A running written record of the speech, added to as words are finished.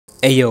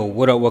Hey yo,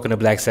 what up? Welcome to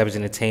Black Savage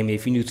Entertainment.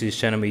 If you're new to this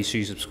channel, make sure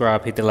you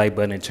subscribe, hit the like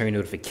button, and turn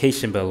your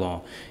notification bell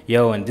on.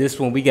 Yo, in this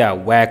one, we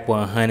got Wack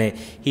 100.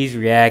 He's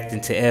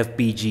reacting to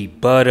FBG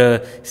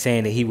Butta,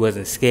 saying that he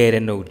wasn't scared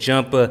of no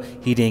jumper.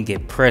 He didn't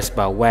get pressed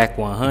by Wack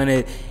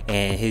 100,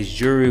 and his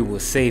jury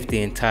was safe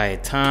the entire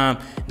time.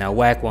 Now,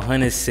 Wack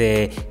 100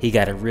 said he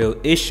got a real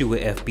issue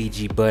with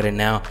FBG Butta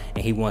now,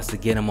 and he wants to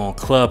get him on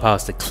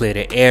Clubhouse to clear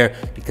the air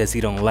because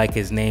he don't like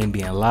his name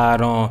being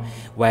lied on.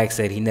 Wack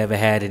said he never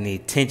had any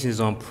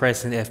intentions on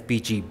pressing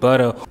FBG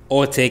Butta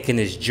or taking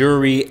his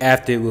jury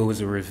after it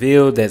was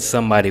revealed that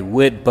somebody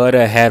with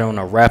Butta had on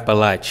a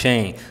Rap-A-Lot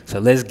chain. So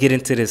let's get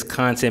into this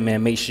content,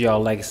 man. Make sure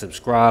y'all like and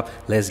subscribe.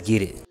 Let's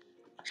get it.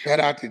 Shout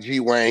out to G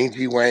Wayne.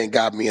 G Wayne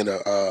got me in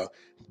a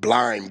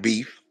blind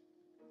beef.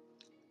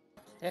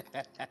 I'm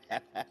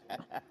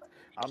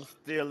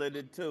still in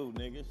it too,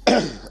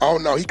 niggas. Oh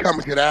no, he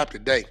coming to the app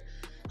today.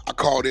 I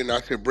called in.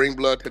 I said, bring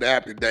blood to the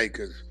app today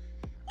because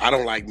I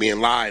don't like being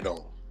lied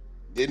on.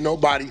 Didn't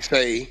nobody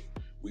say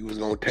we was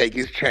gonna take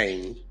his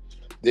chain.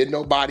 Didn't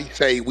nobody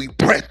say we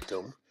pressed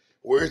him.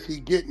 Where is he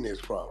getting this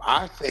from?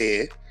 I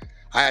said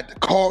I had to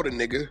call the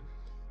nigga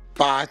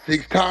 5,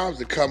 6 times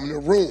to come in the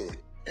room,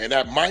 and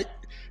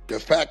the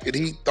fact that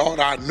he thought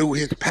I knew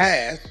his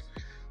past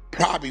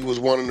probably was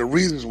one of the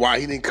reasons why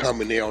he didn't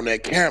come in there on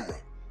that camera.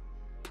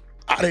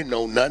 I didn't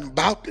know nothing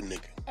about the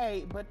nigga.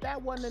 Hey, but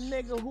that wasn't the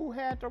nigga who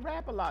had the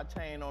Rap-A-Lot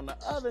chain on. The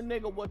other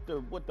nigga with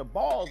the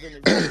balls in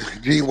his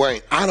head. G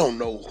Wayne, I don't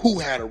know who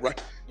had a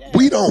right. Yeah.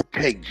 We don't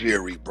take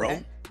Jerry, bro.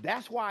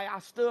 That's why I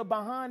stood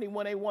behind him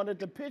when they wanted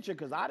the picture,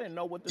 because I didn't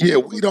know what the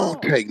nigga we don't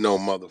take no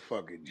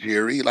motherfucking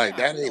Jerry. Like,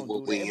 that ain't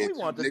what we into.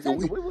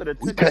 Nigga,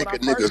 we take a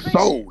nigga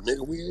soul,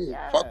 nigga. We ain't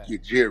fuck your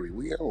Jerry.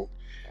 We don't.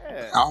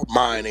 Our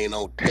mind ain't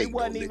on take no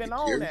wasn't nigga even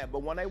on Jerry. That,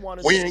 but when they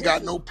wanted we ain't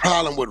got no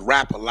problem with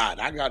Rap-A-Lot.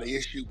 I got an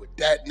issue with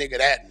that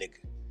nigga.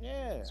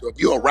 Yeah. So if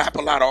you're a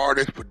Rap-A-Lot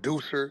artist,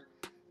 producer,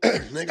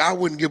 nigga, I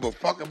wouldn't give a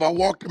fuck if I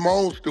walked in my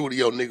own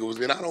studio, nigga was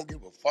in. I don't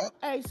give a fuck.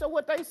 Hey, so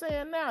what they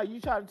saying now?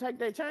 You try to take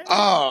their chain?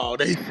 Oh,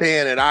 they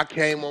saying that I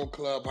came on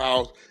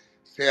Clubhouse,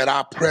 said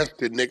I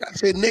pressed it, nigga. I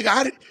said,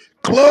 nigga,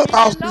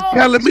 Clubhouse is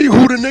telling me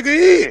who the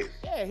nigga is.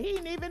 Yeah, he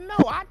didn't even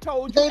know. I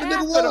told you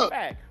after the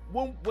fact.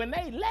 When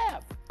they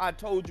left, I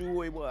told you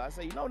who he was. I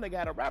said, you know, nigga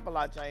had a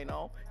Rap-A-Lot chain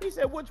on. He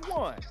said, which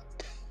one?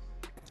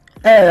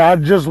 Hey, I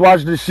just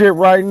watched this shit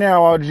right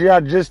now, OG.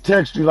 I just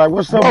texted you, like,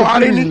 what's up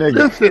with these niggas?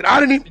 Listen, I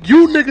didn't even,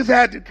 you niggas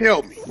had to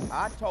tell me.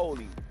 I told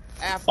him.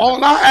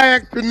 All I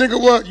asked the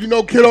nigga was, you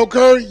know Kiddo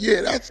Curry?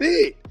 Yeah, that's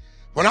it.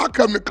 When I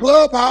come to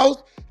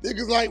Clubhouse,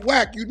 niggas like,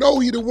 Wack, you know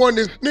he the one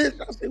that snitched?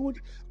 I said, what?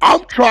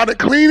 I'm trying to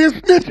clean his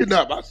snitching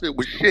up. I said,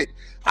 well, shit,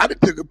 I done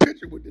took a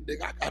picture with the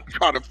nigga. I got to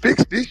try to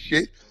fix this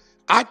shit.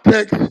 I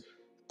text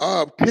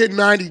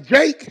 1090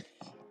 Jake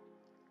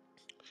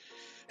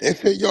and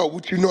said, yo,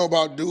 what you know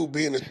about dude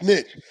being a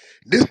snitch?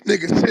 This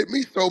nigga sent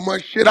me so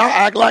much shit, I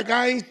act like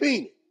I ain't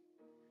seen it.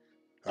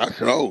 I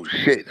said, oh,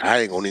 shit,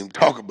 I ain't gonna even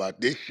talk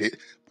about this shit.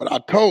 But I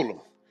told him,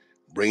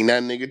 bring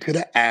that nigga to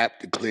the app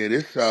to clear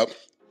this up,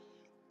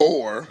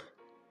 or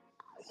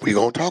we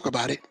gonna talk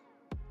about it.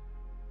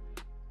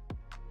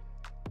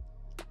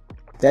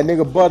 That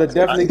nigga Butta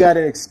definitely got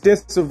an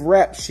extensive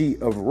rap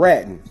sheet of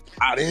ratting.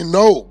 I didn't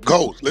know.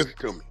 Ghost, listen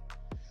to me.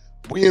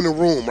 We in the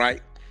room,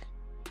 right?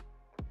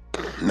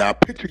 Now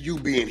picture you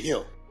being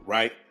him,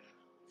 right?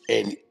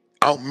 And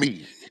I'm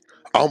me.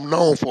 I'm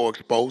known for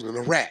exposing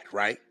a rat,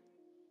 right?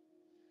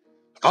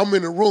 I'm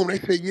in the room. They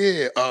say,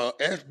 yeah,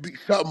 FB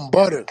something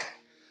Butta.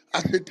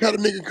 I said, tell the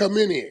nigga come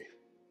in here.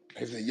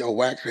 They said, yo,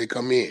 Wack say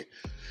come in.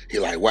 He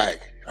like, Wack,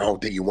 I don't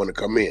think you want to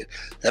come in.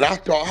 And I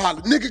start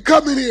hollering, nigga,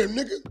 come in here,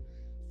 nigga.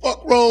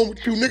 Fuck wrong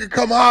with you, nigga,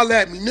 come holler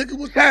at me. Nigga,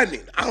 what's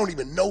happening? I don't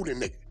even know the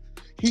nigga.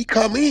 He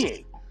come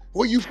in.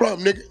 Where you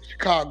from, nigga?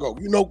 Chicago.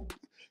 You know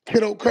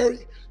Kiddo Curry?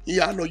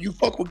 Yeah, I know you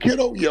fuck with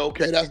Kiddo. Yeah,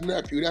 okay, that's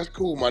nephew. That's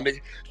cool, my nigga.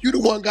 You the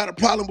one got a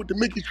problem with the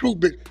Mickey True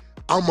bitch.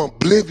 I'm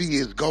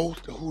oblivious,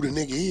 Ghost, to who the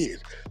nigga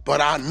is. But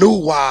I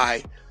knew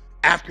why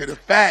after the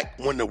fact,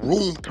 when the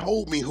room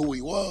told me who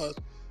he was,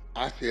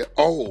 I said,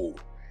 oh,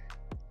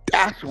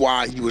 that's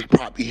why he was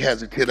probably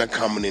hesitant on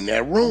coming in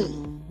that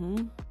room.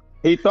 Mm-hmm.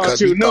 He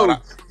thought you knew.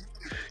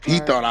 He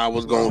thought I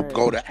was going to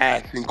go to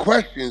asking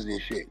questions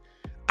and shit.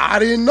 I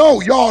didn't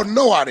know. Y'all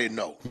know I didn't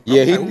know.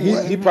 Yeah,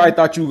 he probably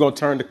thought you were going to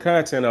turn the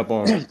content up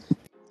on him.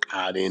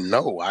 I didn't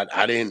know.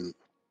 I didn't.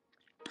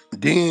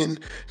 Then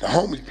the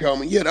homies tell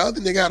me, yeah, the other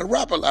nigga had a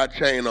Rap-A-Lot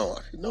chain on.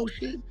 I said, no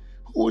shit.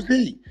 Who was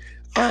he?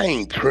 I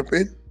ain't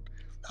tripping.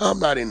 I'm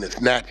not into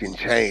snatching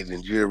chains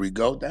and jewelry,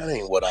 Ghost. That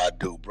ain't what I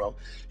do, bro.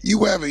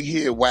 You ever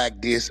hear Wack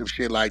did some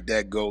shit like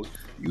that, Ghost?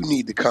 You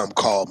need to come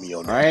call me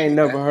on that. I ain't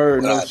never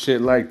heard no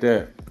shit like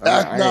that.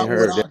 That's not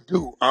what I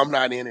do. I'm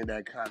not into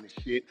that kind of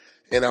shit.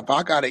 And if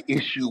I got an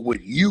issue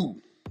with you,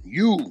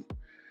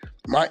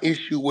 my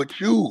issue with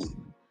you,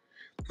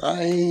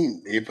 I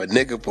ain't, if a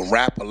nigga from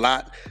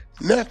Rap-A-Lot,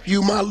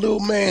 nephew, my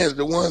little man's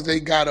the ones they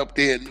got up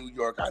there in New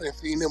York. I done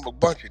seen him a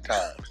bunch of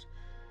times,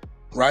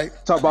 right?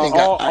 Talk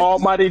about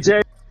Almighty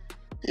J.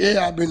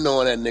 Yeah, I've been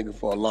knowing that nigga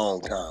for a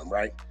long time,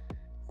 right?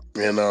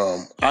 And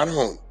I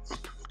don't,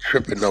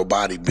 tripping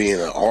nobody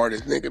being an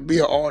artist, nigga. Be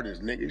an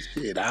artist, nigga.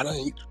 Shit, I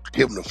ain't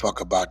giving a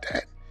fuck about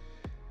that.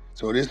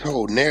 So this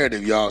whole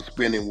narrative y'all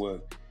spinning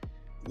with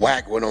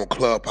Wack went on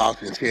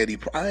Clubhouse and said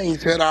I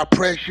ain't said I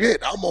press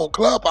shit. I'm on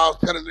Clubhouse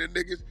telling the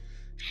niggas,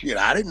 shit,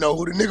 I didn't know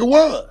who the nigga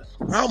was.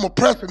 I'm a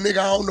press a nigga,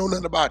 I don't know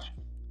nothing about you.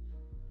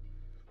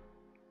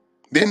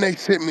 Then they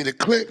sent me the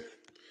clip.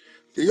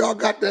 Do y'all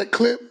got that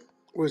clip?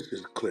 Where's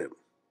this clip?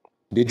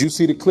 Did you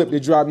see the clip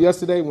that dropped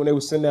yesterday when they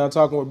were sitting down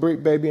talking with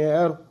Bricc, Baby, and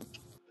Adam?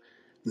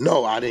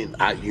 No, I didn't.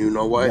 You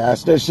know what?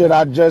 That's the shit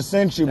I just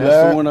sent you, That's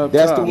the blood. one up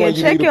That's the top. Yeah, one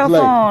you need check to your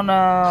play. phone.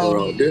 Hold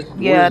on.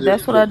 What Yeah, is this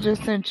that's what I clip?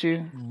 just sent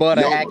you.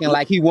 Butter Yo, acting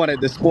like he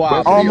wanted to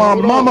but squabble. On see, my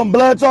hold mama, on.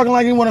 blood talking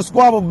like he want to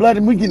squabble blood,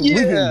 and we can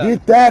Yeah.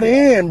 get that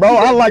in, bro.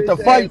 I That like to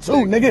bitch ass fight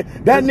too, nigga. nigga.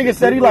 That This nigga the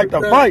said he clip of like the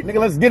to time. fight, nigga.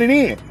 Let's get it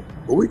in.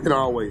 But we can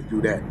always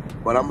do that.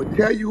 But I'm gonna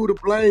tell you who to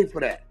blame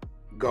for that,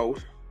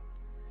 Ghost.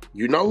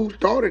 You know who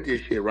started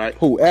this shit, right?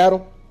 Who,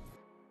 Adam?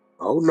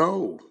 Oh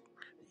no,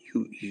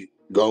 you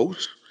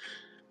Ghost.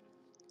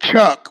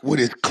 Chuck with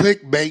his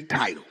clickbait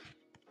title.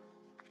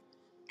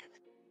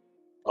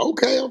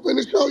 Okay, I'm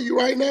finna show you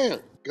right now.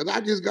 Cause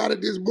I just got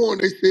it this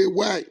morning. They said,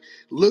 Wack,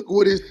 look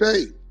what it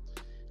say.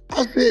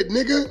 I said,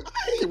 nigga,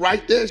 I ain't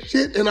write that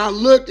shit. And I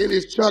looked and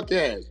it's Chuck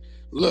ass.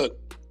 Look,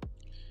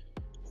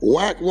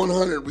 Wack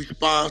 100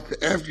 responds to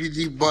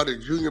FBG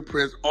Butta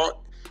J.Prince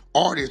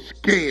artist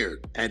scared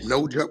at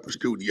No Jumper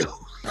Studios.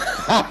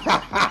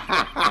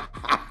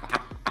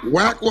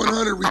 Wack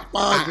 100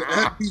 responds to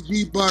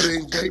FBG Butta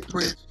and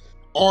J.Prince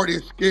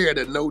artist scared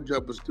at No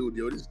Jumper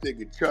Studio. This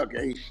nigga Chuck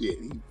ain't shit.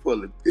 He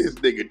full of this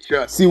nigga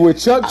Chuck. See what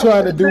Chuck I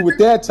trying to said, do with nigga,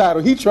 that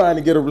title, he trying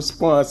to get a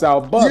response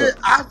out yeah, Butter.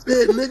 I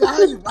said, nigga,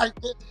 I ain't write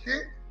that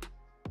shit.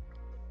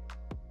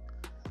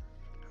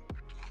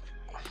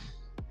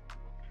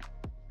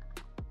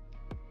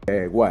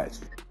 Hey, watch.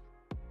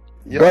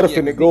 Yeah, Butter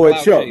yeah, finna because he go at clout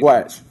Chuck, chasing.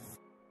 watch.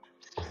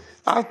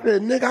 I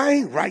said, nigga, I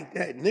ain't write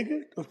that,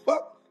 nigga. The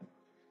fuck?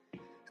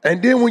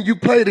 And then when you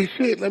play the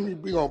shit,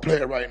 we gonna play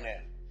it right now.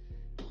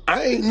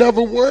 I ain't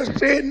never once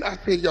said, I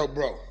said, yo,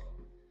 bro.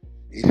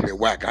 He said,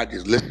 Wack, I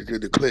just listened to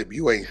the clip.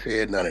 You ain't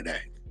said none of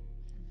that.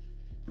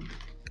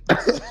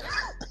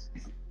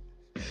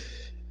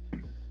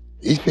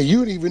 He said, you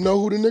didn't even know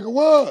who the nigga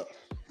was.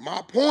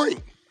 My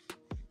point.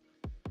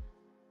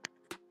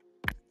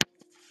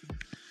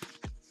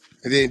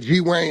 And then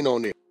G Wayne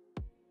on there.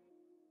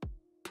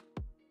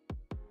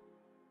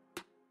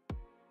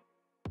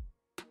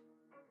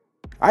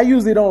 I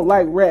usually don't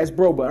like rats,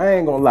 bro, but I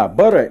ain't gonna lie.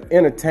 Butter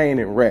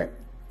entertaining rap.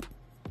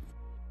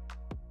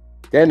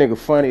 That nigga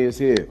funny as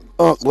hell.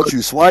 What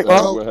you swipe?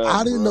 So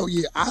I didn't know,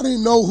 I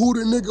didn't know who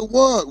the nigga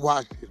was.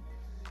 Watch it.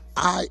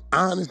 I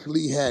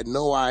honestly had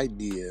no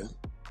idea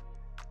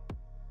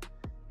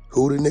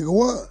who the nigga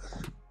was.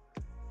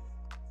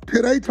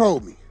 Till they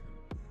told me.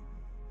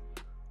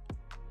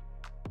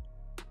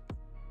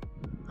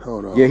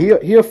 Hold on. Yeah,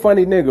 he a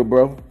funny nigga,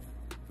 bro.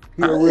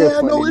 He a I real ain't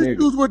had funny no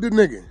nigga. issues with the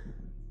nigga.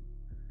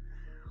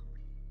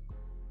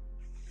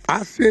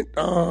 I sent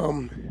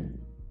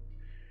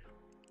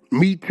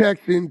me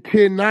texting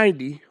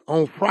 1090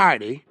 on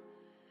Friday.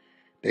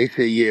 They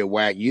said, yeah,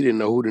 Wack, you didn't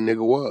know who the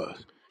nigga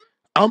was.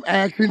 I'm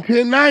asking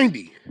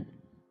 1090.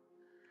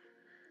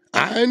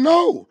 I didn't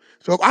know.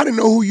 So if I didn't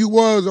know who you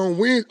was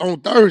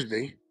on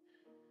Thursday,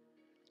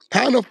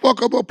 how the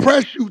fuck I'ma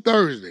press you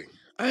Thursday?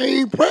 I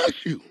ain't press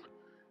you.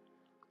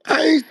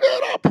 I ain't said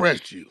I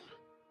pressed you.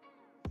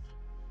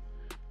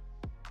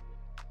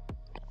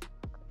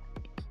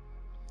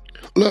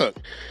 Look,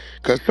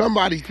 cause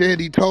somebody said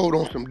he told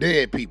on some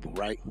dead people,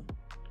 right?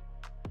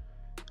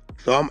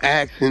 So I'm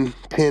asking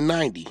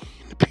 1090,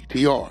 the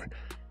PTR.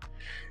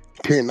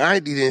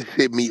 1090 then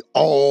sent me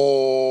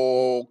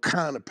all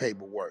kind of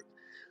paperwork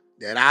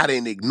that I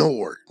didn't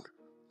ignore,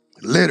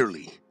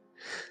 literally.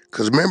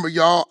 Cause remember,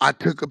 y'all, I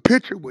took a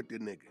picture with the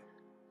nigga.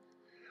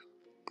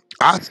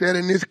 I said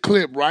in this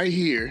clip right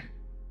here,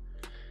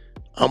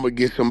 I'm gonna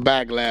get some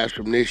backlash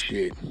from this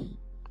shit.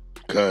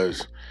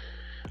 Cause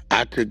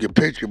I took a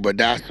picture, but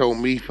that's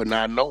on me for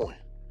not knowing.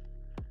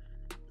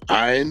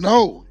 I didn't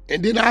know.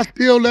 And then I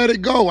still let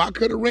it go. I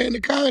could have ran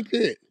the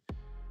content.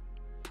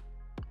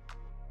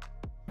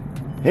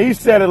 He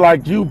said it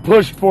like you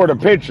pushed for the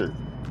picture.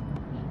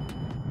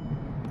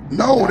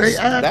 No, they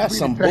asked That's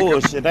me to some take a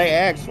bullshit. They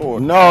asked for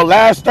it. No,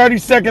 last 30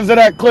 seconds of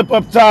that clip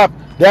up top,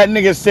 that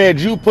nigga said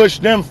you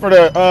pushed them for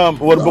the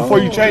before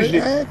you No, they changed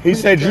it, asked he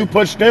me to said you take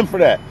pushed them for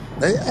that.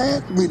 They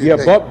asked me to Yeah,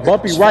 take the picture.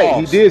 Bumpy That's right.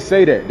 He false. did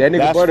say that. That nigga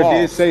That's Butter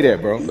did false. say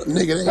that, bro.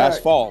 Nigga, That's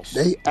false.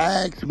 they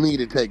asked me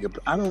to take a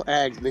picture. I don't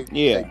ask niggas to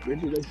Yeah. take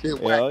pictures. They said,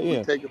 Wack, Hell can we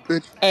yeah. take a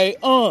picture? Hey,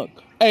 Unc.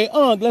 Hey,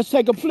 Unc, let's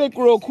take a flick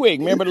real quick.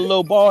 Remember the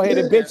little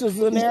bald-headed Yeah,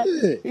 bitches in there?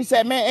 yeah, He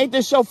said, man, ain't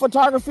this your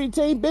photography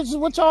team? Bitches,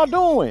 what y'all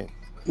doing?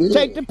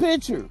 Take yeah. the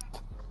picture.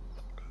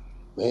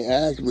 They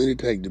asked me to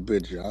take the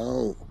picture. I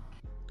don't,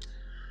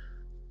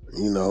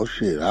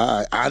 shit.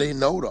 I didn't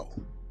know though.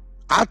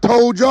 I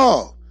told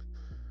y'all.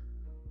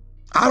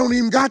 I don't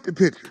even got the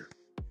picture.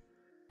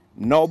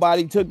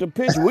 Nobody took the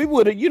picture. We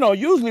would have,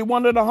 usually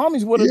one of the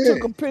homies would have Yeah.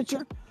 took a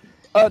picture.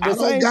 The I don't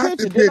same got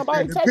the picture. Didn't picture.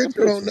 nobody The take the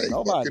picture on picture? their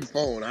Nobody. fucking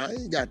phone. I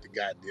ain't got the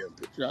goddamn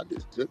picture. I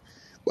just took.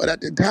 But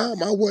at the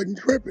time, I wasn't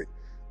tripping.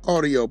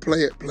 Audio,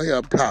 play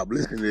up top.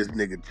 Listen to this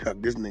nigga Chuck.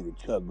 This nigga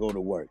Chuck go to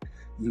work.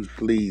 You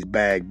sleaze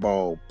bag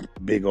ball,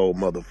 big old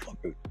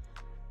motherfucker.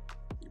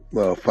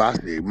 Well,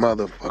 Fossey,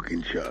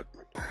 motherfucking Chuck.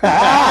 It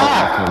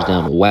comes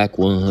down to Wack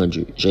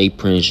 100,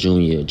 J.Prince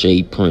Jr.,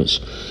 J.Prince.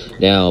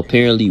 Now,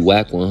 apparently,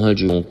 Wack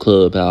 100 on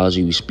Clubhouse,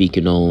 he was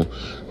speaking on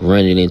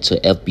running into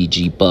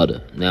FBG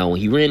Butta. Now, when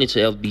he ran into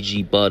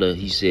FBG Butta,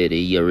 he said that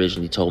he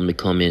originally told him to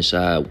come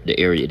inside the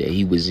area that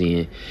he was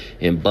in.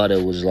 And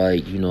Butta was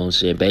like, you know what I'm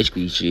saying,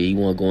 basically, shit, he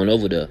wasn't going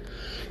over there.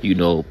 You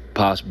know,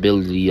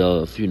 possibility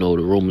of, you know,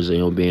 the rumors of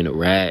him being a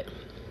rat.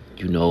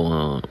 You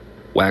know,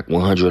 Wack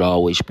 100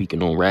 always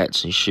speaking on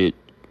rats and shit,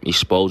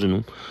 exposing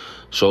them.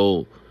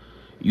 So,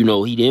 you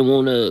know, he didn't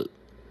want to,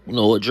 you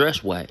know,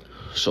 address Wack.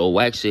 So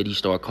Wack said he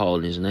started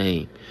calling his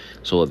name.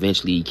 So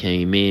eventually he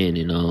came in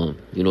and,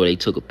 you know, they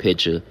took a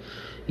picture.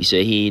 He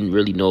said he didn't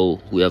really know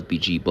who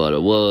FBG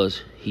Butta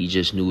was. He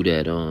just knew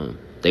that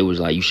they was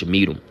like, you should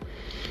meet him.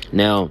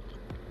 Now,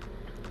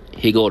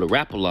 he go to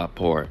Rap-A-Lot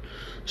part.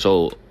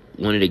 So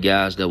one of the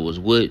guys that was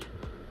with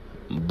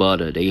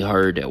Butta, they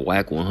heard that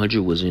Wack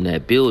 100 was in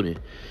that building.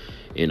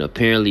 And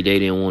apparently they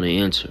didn't want to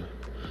enter.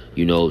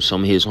 You know,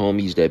 some of his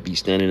homies that be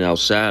standing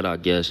outside, I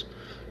guess,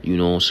 you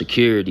know, on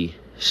security,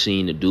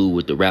 seen the dude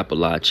with the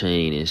Rap-A-Lot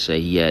chain and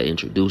say he had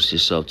introduced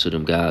himself to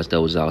them guys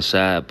that was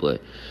outside,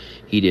 but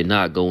he did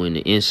not go in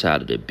the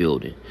inside of the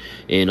building.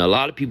 And a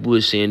lot of people are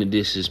saying that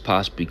this is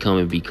possibly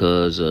coming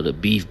because of the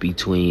beef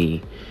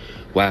between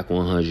Wack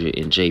 100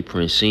 and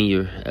J.Prince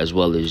Sr. as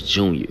well as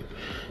Jr.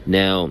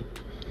 Now,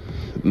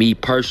 me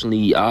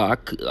personally, I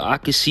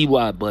could see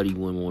why Buddy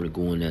wouldn't want to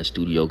go in that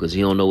studio because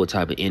he don't know what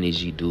type of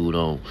energy dude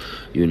on,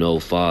 you know,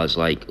 far as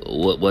like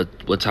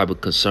what type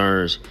of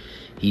concerns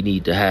he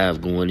need to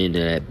have going into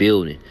that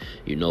building.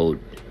 You know,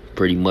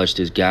 pretty much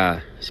this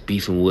guy is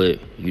beefing with,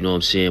 you know what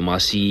I'm saying, my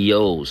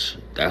CEOs.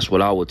 That's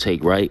what I would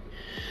take, right?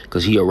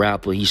 Because he a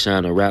rapper, he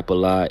signed to rap a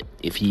lot.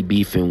 If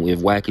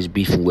Wack is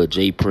beefing with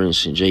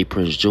J.Prince and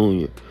J.Prince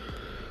Jr.,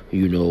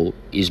 you know,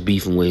 is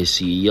beefing with his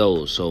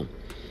CEOs. So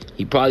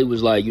he probably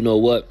was like, you know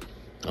what?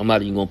 I'm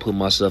not even going to put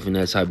myself in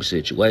that type of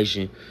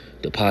situation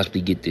to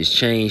possibly get this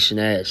chain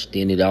snatched.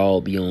 Then it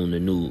all be on the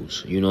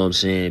news. You know what I'm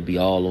saying? Be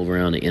all over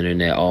around the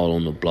internet, all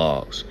on the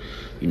blogs.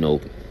 You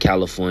know,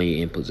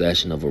 California in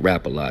possession of a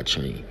Rap-A-Lot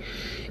chain.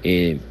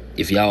 And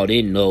if y'all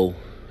didn't know,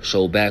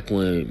 so back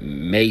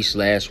when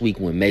last week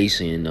when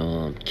Mace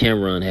and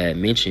Cameron had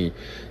mentioned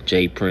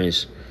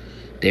J.Prince,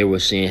 they were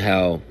saying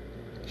how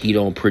he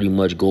don't pretty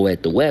much go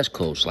at the West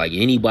Coast. Like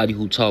anybody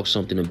who talks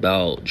something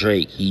about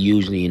Drake, he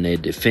usually in their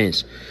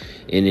defense.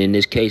 And in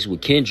this case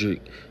with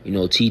Kendrick, you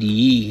know, TDE,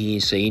 he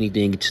didn't say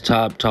anything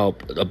to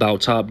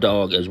about Top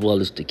Dog as well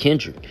as to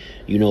Kendrick.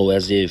 You know,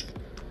 as if,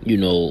 you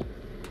know,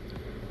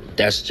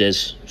 that's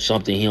just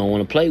something he don't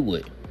want to play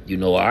with. You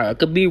know, I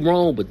could be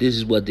wrong, but this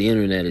is what the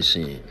internet is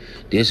saying.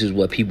 This is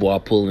what people are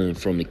pulling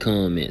from the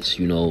comments.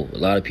 You know, a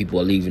lot of people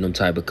are leaving them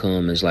type of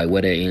comments like,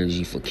 where that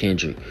energy for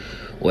Kendrick?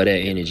 Where that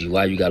energy?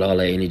 Why you got all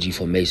that energy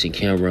for Mason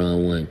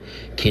Cameron when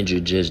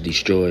Kendrick just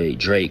destroyed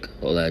Drake,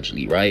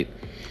 allegedly, right?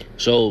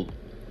 So,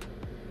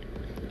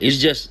 it's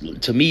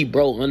just, to me,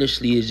 bro,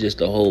 honestly, it's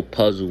just a whole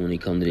puzzle when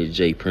it comes to the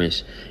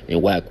J.Prince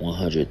and Wack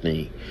 100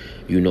 thing.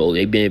 You know,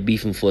 they've been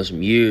beefing for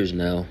some years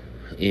now,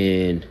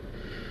 and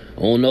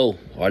I don't know,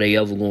 are they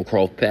ever going to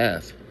cross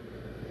paths?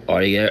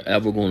 Are they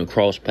ever going to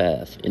cross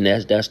paths? And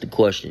that's the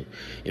question.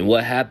 And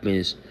what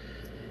happens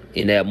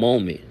in that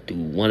moment? Do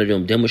one of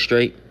them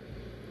demonstrate?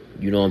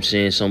 You know what I'm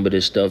saying? Some of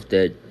the stuff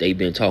that they've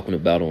been talking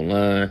about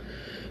online,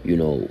 you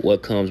know,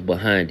 what comes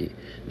behind it.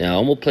 Now,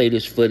 I'm going to play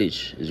this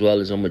footage as well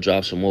as I'm going to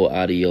drop some more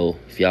audio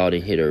if y'all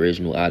didn't hear the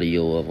original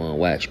audio of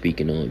Wack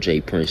speaking on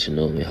J.Prince and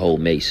the whole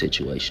Mace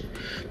situation.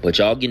 But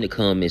y'all get in the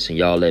comments and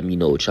y'all let me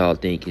know what y'all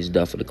think is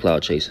done for the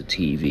Cloud Chaser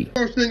TV.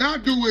 First thing I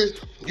do is,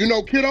 you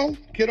know, Kiddo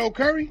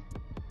Curry.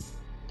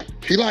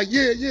 She like,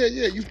 yeah,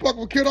 you fuck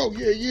with Kiddo?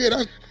 Yeah,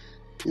 that's,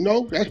 you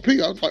know, that's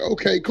P. I was like,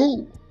 okay,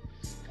 cool.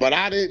 But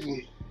I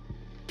didn't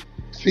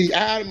see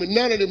Adam and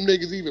none of them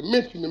niggas even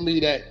mention to me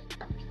that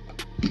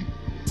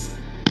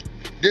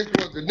this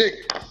was the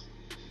nigga.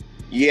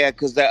 Yeah,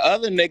 because that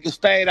other nigga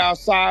stayed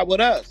outside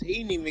with us. He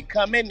didn't even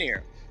come in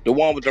there. The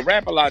one with the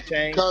Rap-A-Lot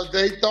chain. Because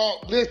they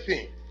thought,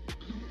 listen,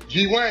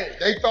 G-Wayne,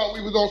 they thought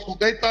we was on some,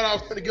 they thought I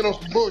was gonna get on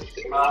some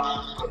bullshit.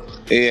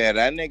 Yeah,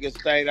 that nigga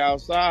stayed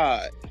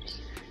outside.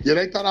 Yeah,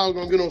 they thought I was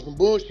gonna get on some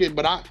bullshit,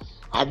 but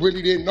I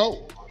really didn't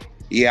know.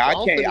 Yeah,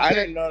 So I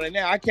didn't know that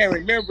now. I can't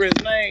remember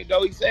his name,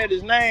 though. He said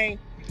his name.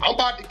 I'm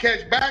about to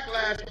catch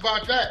backlash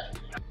about that.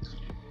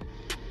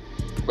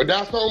 But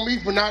that's on me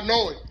for not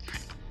knowing.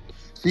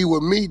 See,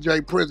 with me,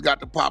 J.Prince got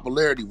the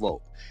popularity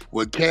vote.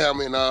 With Cam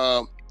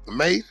and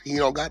Mace, he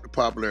don't got the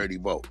popularity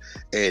vote.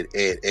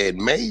 And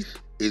Mace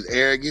is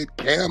arrogant,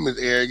 Cam is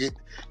arrogant.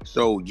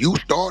 So you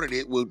started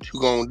it, what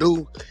you gonna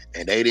do?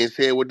 And they didn't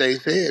say what they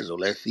said, so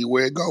let's see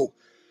where it go.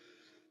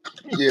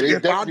 Yeah, they If I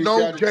definitely know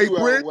shouted you out,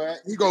 J.Prince, Wack.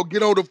 he gonna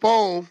get on the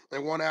phone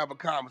and want to have a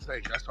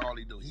conversation. That's all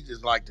he do. He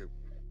just like to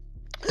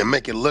and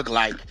make it look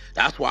like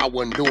that's why I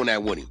wasn't doing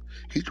that with him.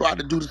 He tried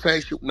to do the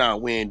same shit. Nah,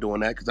 we ain't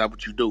doing that because that's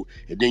what you do.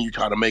 And then you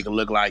try to make it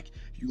look like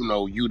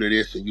you to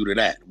this and you to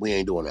that. We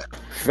ain't doing that.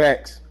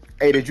 Facts.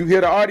 Hey, did you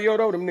hear the audio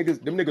though? Them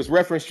niggas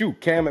reference you.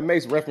 Cam and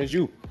Mace reference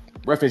you.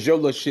 Reference your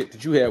little shit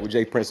that you had with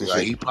J.Prince and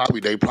Like shit.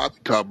 they probably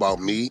talked about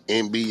me,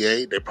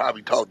 NBA. They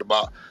probably talked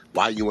about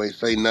why you ain't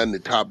say nothing to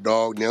Top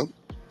Dog them.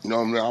 You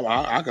know what I mean?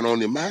 I can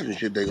only imagine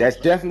shit they gonna That's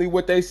say. definitely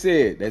what they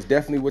said. That's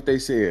definitely what they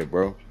said,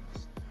 bro.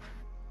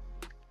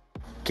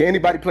 Can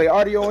anybody play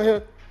audio in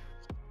here?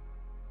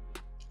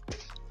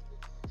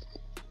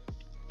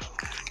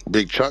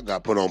 Big Chuck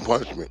got put on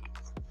punishment.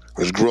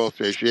 His girl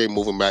said she ain't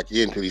moving back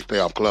in until he stay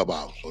off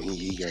Clubhouse, so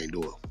he can't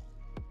do it.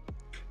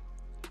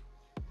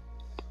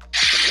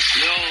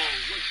 Yo,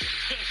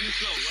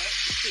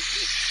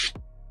 what?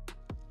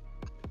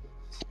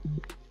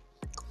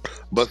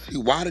 But see,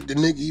 why did the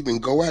nigga even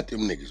go at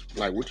them niggas?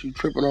 Like, what you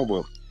tripping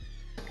over?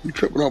 You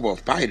tripping over a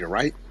fighter,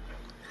 right?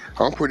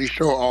 I'm pretty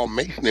sure all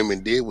Mason and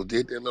them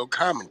did their little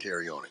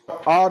commentary on it.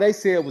 All they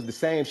said was the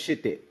same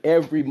shit that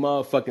every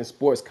motherfucking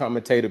sports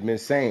commentator been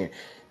saying.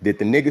 That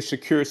the nigga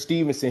Shakur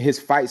Stevenson, his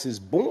fights is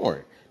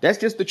boring. That's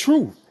just the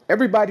truth.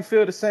 Everybody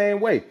feel the same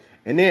way.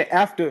 And then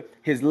after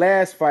his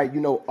last fight,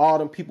 all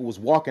them people was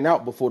walking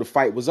out before the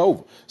fight was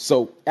over.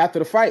 So after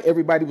the fight,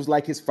 everybody was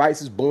like, his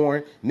fights is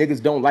boring.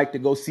 Niggas don't like to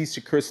go see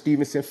Shakur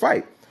Stevenson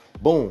fight.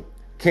 Boom.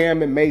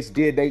 Cam and Mace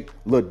did they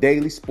little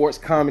daily sports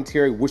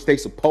commentary, which they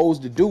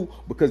supposed to do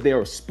because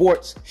they're a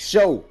sports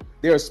show.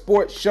 They're a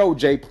sports show,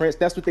 J.Prince.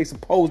 That's what they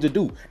supposed to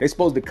do. They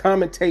supposed to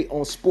commentate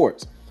on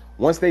sports.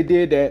 Once they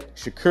did that,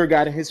 Shakur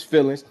got in his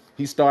feelings.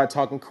 He started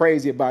talking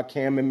crazy about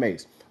Cam and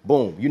Mace.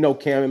 Boom.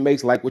 Cam and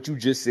Mace, like what you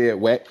just said,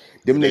 Wack.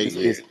 Them niggas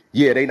is,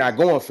 they not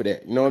going for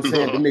that. You know what I'm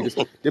saying?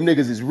 them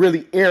niggas is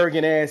really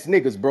arrogant ass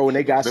niggas, bro, and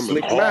they got Them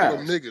slick Harlem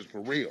minds. niggas for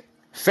real.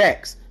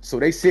 Facts. So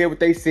they said what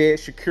they said.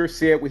 Shakur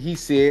said what he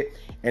said.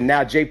 And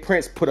now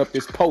J.Prince put up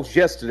this post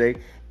yesterday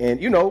and,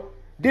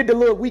 did the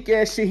little weak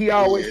ass shit he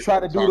always try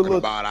to do. Talking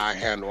about I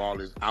handle all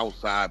this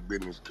outside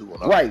business too.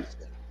 And right.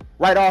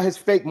 Right, all his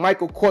fake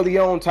Michael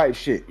Corleone type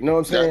shit. You know what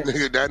I'm saying?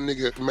 That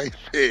nigga Mace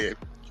said,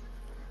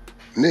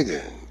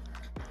 nigga,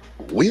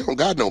 we don't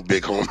got no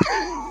big homie.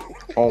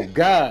 Oh,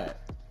 God.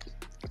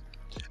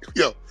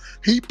 Yo,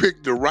 he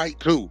picked the right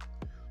two.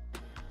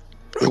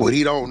 What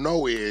he don't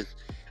know is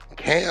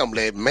Cam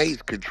let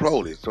Mace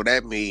control it. So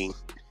that means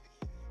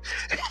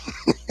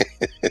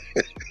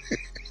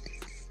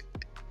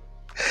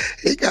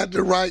he got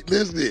the right,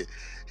 listen,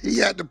 he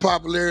got the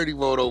popularity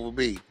vote over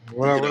me.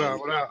 What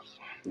up?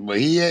 But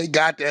he ain't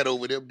got that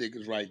over them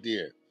niggas right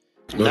there.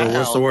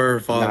 What's the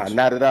word, Nah, Fox?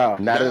 not at all.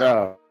 Not at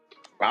all.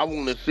 I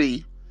want to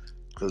see,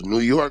 because New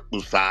York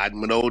was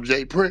siding with old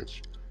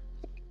J.Prince.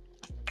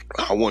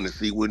 I want to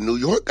see what New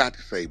York got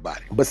to say about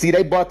it. But see,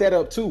 they brought that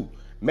up too.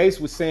 Mace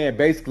was saying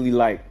basically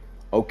like,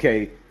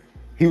 okay,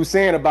 he was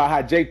saying about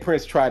how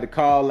J.Prince tried to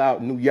call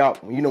out New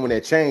York, when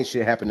that chain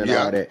shit happened and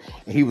all that.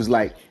 And he was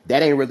like,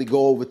 that ain't really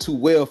go over too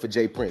well for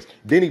J.Prince.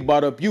 Then he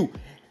brought up you.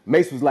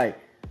 Mace was like,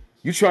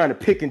 you trying to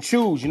pick and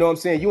choose, you know what I'm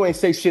saying? You ain't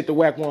say shit to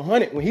Wack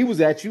 100 when he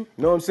was at you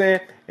know what I'm saying?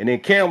 And then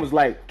Cam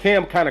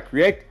kind of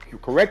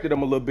corrected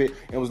him a little bit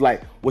and was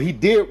like, well, he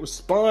did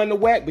respond to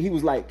Wack, but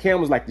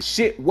Cam was like, the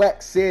shit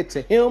Wack said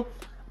to him,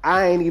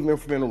 I ain't even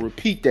finna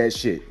repeat that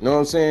shit. You know what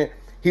I'm saying?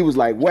 He was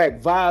like, Wack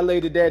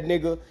violated that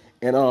nigga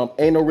and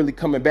ain't no really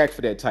coming back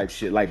for that type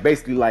shit. Like,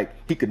 basically, like,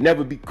 he could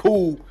never be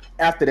cool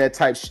after that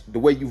type the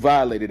way you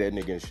violated that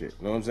nigga and shit.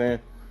 You know what I'm saying?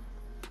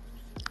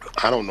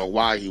 I don't know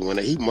why he went.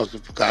 He must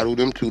have forgot who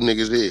them two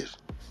niggas is.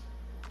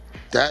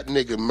 That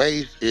nigga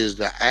Mace is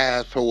the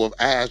asshole of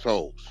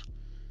assholes.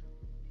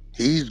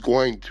 He's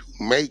going to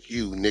make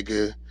you,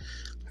 nigga.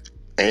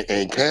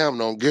 And Cam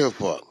don't give a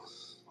fuck.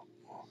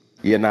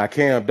 Yeah, nah,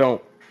 Cam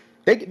don't.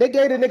 They gave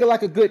the nigga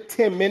like a good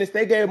 10 minutes.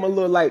 They gave him a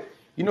little like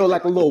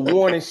a little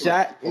warning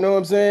shot. You know what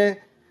I'm saying?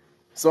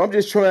 So I'm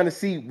just trying to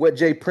see what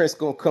J.Prince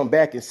gonna come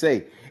back and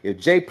say. If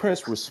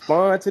J.Prince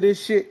respond to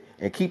this shit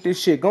and keep this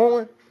shit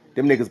going,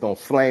 them niggas gonna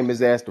flame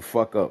his ass the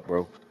fuck up,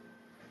 bro.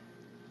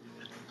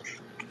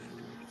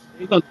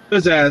 He gonna do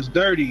his ass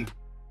dirty.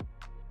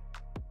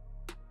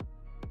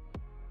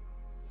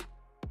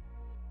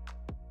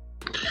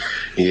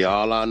 Yeah,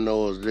 all I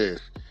know is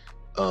this.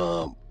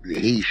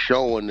 He's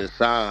showing the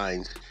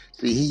signs.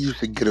 See, he used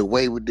to get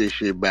away with this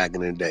shit back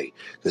in the day.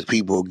 Because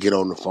people would get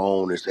on the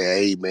phone and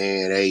say,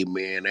 amen,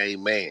 amen,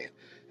 amen.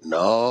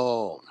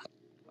 No.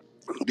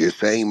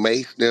 This ain't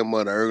Mace them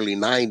of the early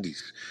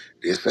 90s.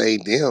 This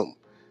ain't them.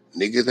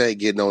 Niggas ain't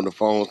getting on the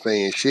phone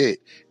saying shit.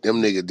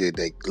 Them niggas did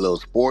that little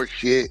sports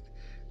shit.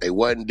 They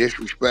wasn't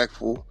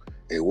disrespectful.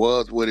 It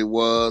was what it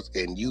was.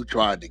 And you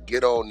tried to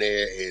get on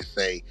there and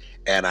say,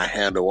 and I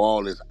handle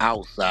all this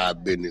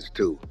outside business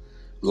too.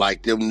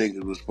 Like them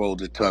niggas was supposed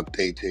to tuck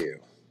their tail.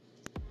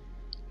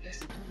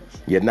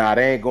 Yeah, nah,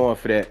 they ain't going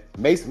for that.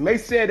 Mace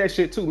said that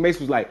shit too. Mace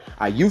was like,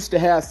 I used to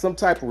have some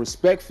type of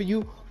respect for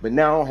you, but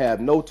now I don't have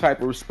no type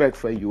of respect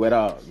for you at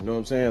all. You know what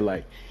I'm saying?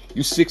 Like,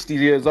 you 60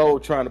 years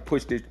old trying to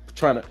push this,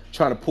 trying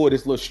to pull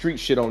this little street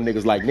shit on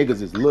niggas like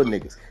niggas is little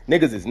niggas.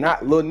 Niggas is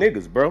not little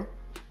niggas, bro.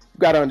 You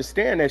gotta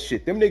understand that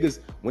shit. Them niggas,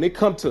 when it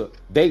come to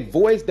they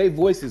voice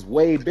is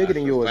way bigger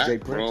than yours, J.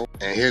 Prince.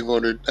 And here go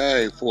the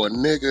thing for a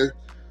nigga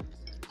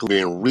who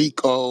been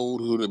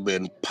Rico'd, who'd have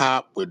been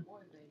popped with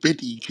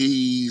 50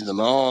 keys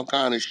and all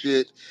kind of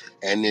shit,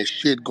 and there's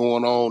shit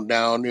going on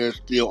down there,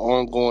 still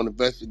ongoing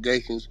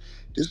investigations.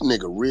 This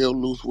nigga real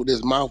loose with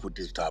his mouth with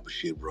this type of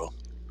shit, bro.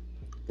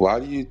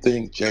 Why do you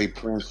think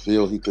J.Prince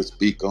feels he could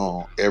speak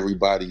on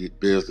everybody's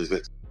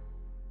business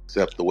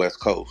except the West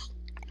Coast?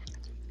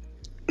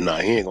 Nah,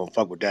 he ain't gonna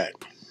fuck with that.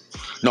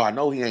 No, I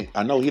know he ain't.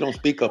 I know he don't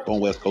speak up on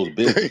West Coast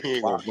business. He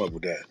ain't gonna fuck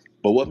with that.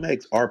 But what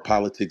makes our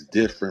politics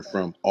different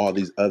from all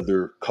these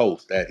other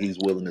coasts that he's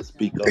willing to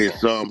speak up His on?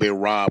 son been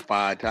robbed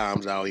 5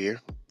 times out here.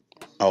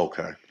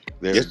 Okay,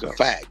 there It's you a go.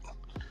 fact.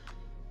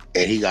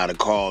 And he gotta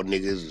call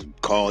niggas,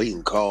 he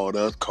can call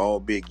us,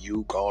 call Big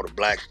U, call the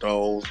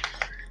Blackstones,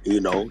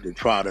 to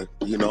try to,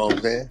 you know what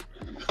I'm saying?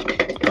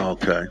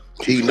 Okay.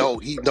 He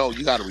know, you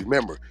gotta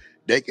remember,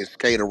 they can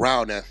skate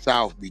around that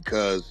South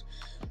because,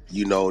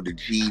 the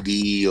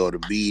GD or the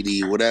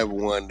BD, whatever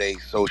one they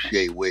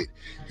associate with,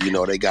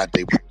 they got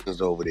their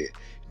presence over there.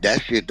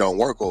 That shit don't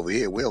work over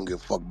here. We don't give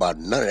a fuck about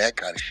none of that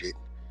kind of shit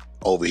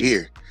over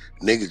here.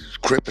 Niggas is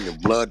cripping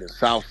and blood and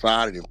South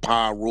Side and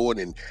Power Road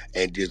and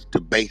just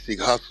the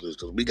basic hustlers.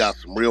 Cause we got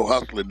some real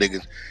hustler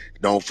niggas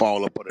don't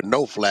fall up under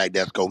no flag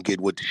that's gonna get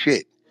with the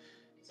shit.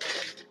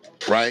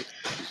 Right?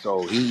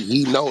 So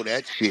he know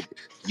that shit.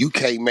 You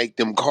can't make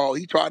them call.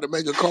 He tried to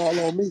make a call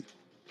on me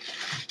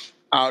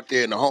out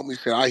there, and the homie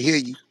said, I hear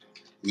you.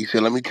 He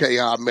said, let me tell you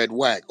how I met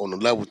Wack on the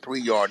level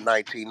 3 yard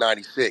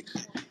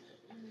 1996.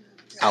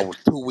 I was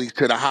 2 weeks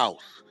to the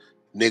house.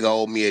 Nigga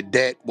owed me a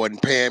debt,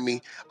 wasn't paying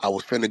me. I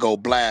was finna go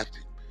blast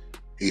him.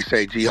 He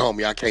said, G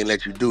homie, I can't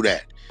let you do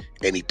that.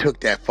 And he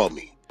took that for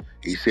me.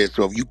 He said,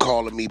 so if you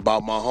calling me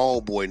about my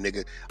homeboy,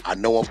 nigga, I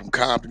know I'm from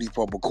Compton,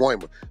 from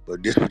Pacoima,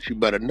 but this what you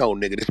better know,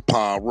 nigga, this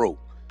Pyro.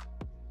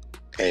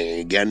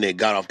 And that nigga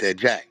got off that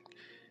jack.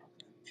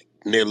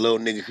 And then little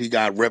niggas, he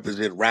got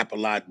represent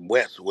Rap-A-Lot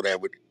West or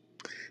whatever.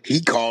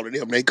 He calling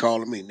them, they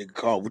calling me. Nigga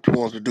call, what you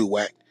wants to do,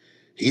 Wack?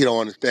 He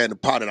don't understand the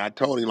part that I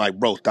told him, like,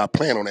 bro, stop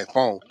playing on that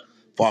phone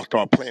before I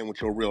start playing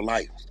with your real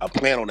life. Stop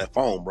playing on that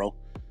phone, bro.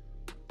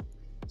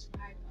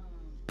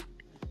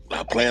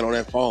 Stop playing on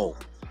that phone.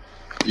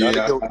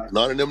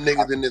 None of them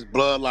niggas in this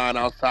bloodline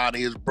outside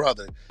of his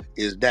brother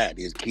is that.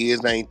 His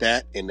kids ain't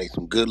that, and they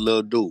some good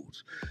little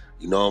dudes.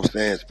 You know what I'm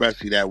saying?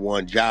 Especially that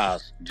one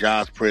Josh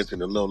Prince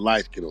and the little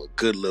light skin, a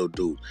good little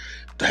dude.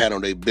 They had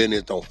on their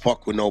business, don't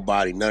fuck with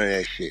nobody, none of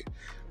that shit.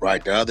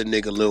 Right? The other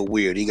nigga a little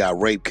weird. He got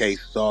rape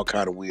cases, all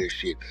kind of weird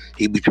shit.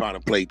 He be trying to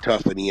play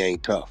tough and he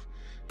ain't tough.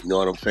 You know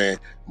what I'm saying?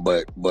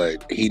 But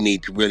he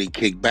needs to really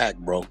kick back,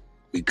 bro.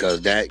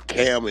 Because that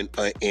Cam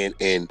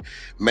and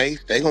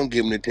Mace, they gonna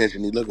give him the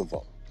attention he looking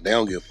for. They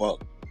don't give a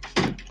fuck.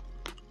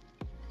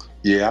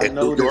 Yeah, And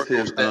New York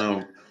gonna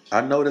stand.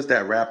 I noticed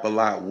that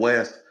Rap-A-Lot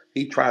West,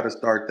 he tried to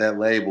start that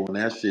label and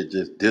that shit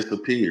just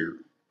disappeared.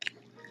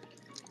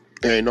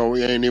 He ain't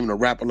even a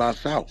Rap-A-Lot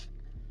South.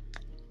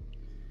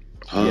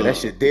 Yeah, that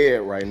shit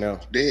dead right now.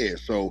 Dead.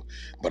 So,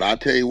 but I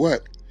tell you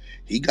what,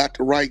 he got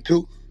the right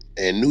to.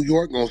 And New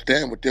York gonna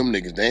stand with them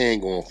niggas. They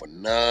ain't going for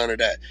none of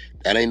that.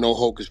 That ain't no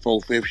hocus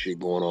pocus shit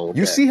going on with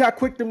You that. see how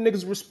quick them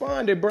niggas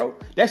responded, bro?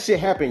 That shit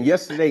happened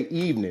yesterday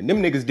evening.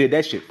 Them niggas did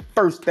that shit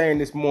first thing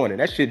this morning.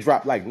 That shit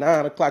dropped like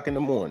 9 o'clock in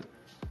the morning.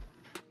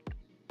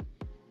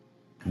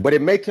 But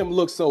it make him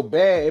look so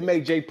bad. It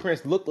made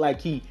J.Prince look like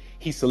he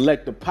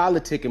selected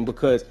politicking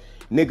because,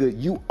 nigga,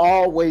 you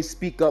always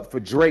speak up for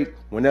Drake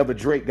whenever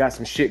Drake got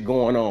some shit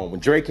going on. When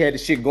Drake had the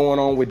shit going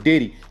on with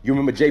Diddy, you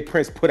remember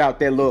J.Prince put out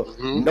that little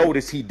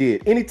notice he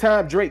did.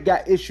 Anytime Drake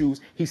got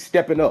issues, he's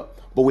stepping up.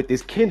 But with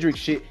this Kendrick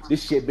shit,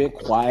 this shit been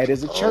quiet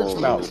as a church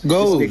mouse.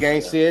 Ghost. This nigga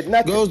ain't said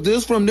nothing. Ghost,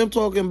 this from them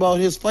talking about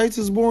his fights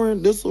is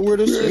boring? This where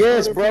this shit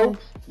Yes, started bro. from?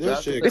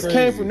 This shit This crazy.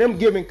 came from them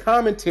giving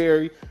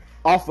commentary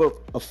off of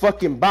a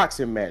fucking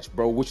boxing match,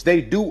 bro, which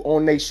they do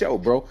on their show,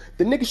 bro.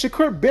 The nigga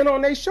Shakur been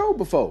on their show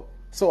before.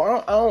 So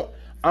I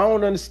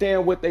don't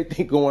understand what they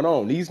think going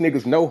on. These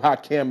niggas know how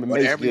Cam and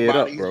Mace get up,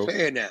 bro. Everybody is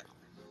saying that.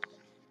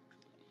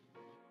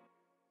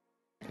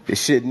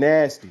 This shit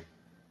nasty.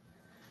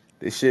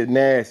 This shit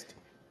nasty.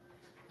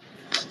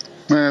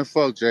 Man,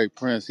 fuck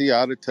J.Prince. He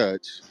out of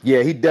touch.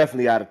 Yeah, he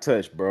definitely out of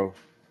touch, bro.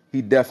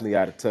 He definitely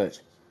out of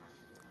touch.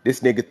 This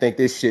nigga think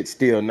this shit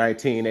still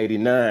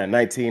 1989,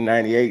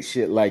 1998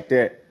 shit like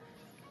that.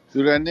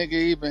 Do that nigga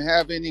even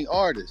have any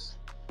artists?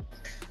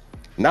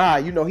 Nah,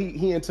 you know,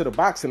 he into the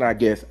boxing, I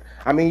guess.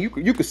 I mean,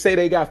 you could say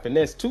they got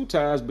finesse 2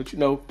 times, but you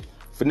know,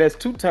 finesse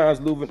 2 times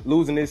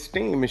losing his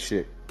steam and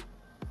shit.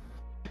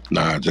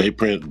 Nah,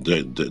 J.Prince,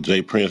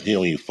 he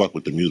don't even fuck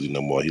with the music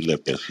no more. He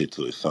left that shit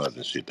to his sons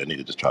and shit. That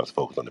nigga just try to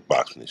focus on the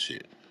boxing and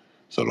shit.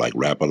 So like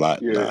rap a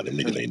lot, Yeah, nah, them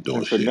niggas ain't doing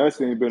and shit.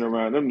 Finesse ain't been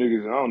around them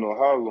niggas in I don't know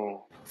how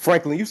long.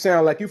 Franklin, you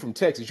sound like you from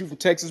Texas. You from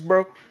Texas,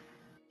 bro?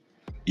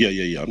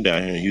 Yeah. I'm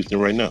down here in Houston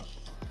right now.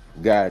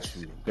 Got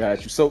you.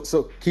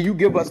 So can you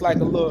give us like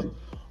a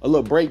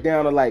little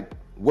breakdown of like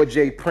what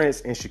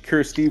J.Prince and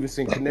Shakur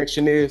Stevenson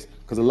connection is?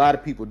 Because a lot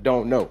of people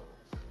don't know.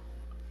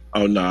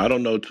 Oh no, I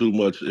don't know too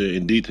much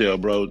in detail,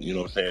 bro. You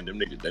know what I'm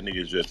saying? That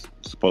nigga's just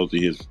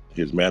supposedly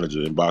his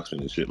manager in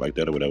boxing and shit like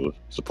that or whatever,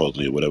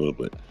 supposedly or whatever.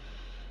 But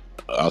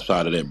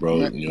outside of that,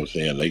 bro, you know what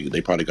I'm saying?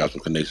 They probably got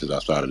some connections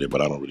outside of it,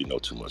 but I don't really know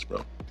too much,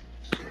 bro.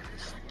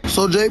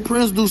 So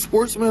J.Prince do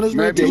sports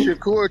management Maybe too?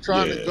 Shakur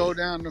trying to Yeah, go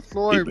down the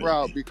Floyd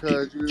route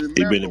because you he been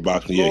remember in when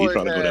boxing. Yeah, he Floyd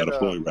trying to go down had the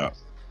Floyd route.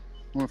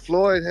 when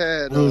Floyd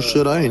had Oh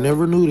shit, I ain't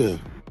never knew that.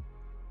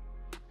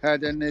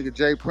 had that nigga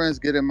J.Prince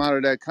get him out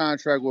of that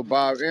contract with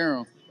Bob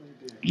Arum.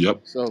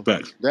 Yep, So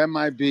facts. that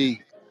might be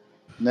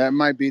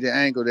the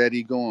angle that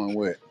he going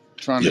with,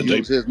 trying to Yeah,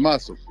 use his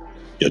muscle.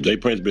 Yeah,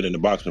 J.Prince been in the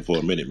boxing for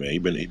a minute, man. He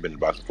been in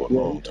boxing for a Yeah,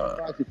 he long been time.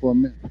 boxing for a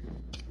minute.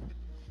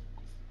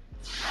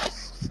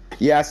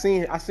 Yeah, I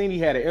seen he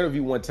had an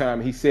interview one time.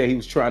 And he said he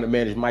was trying to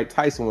manage Mike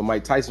Tyson when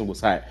Mike Tyson was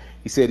hot.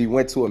 He said he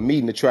went to a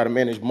meeting to try to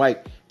manage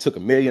Mike, took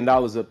 $1 million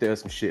up there,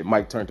 some shit.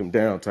 Mike turned him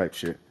down type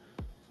shit.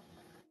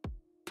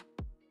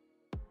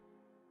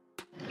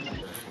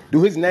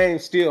 Do his name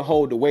still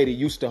hold the weight it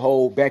used to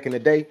hold back in the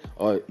day?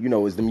 Or,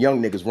 is them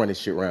young niggas running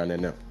shit around there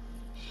now?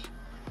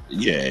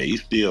 Yeah, he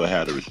still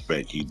had the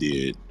respect he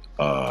did.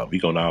 He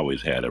gonna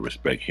always have the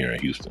respect here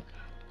in Houston.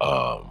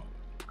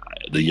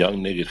 The young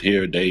niggas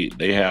here,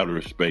 they have the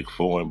respect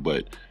for him,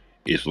 but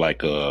it's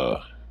like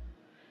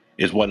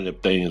it's one of the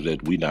things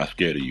that we not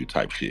scared of you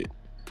type shit.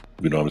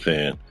 You know what I'm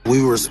saying?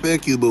 We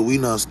respect you, but we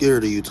not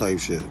scared of you type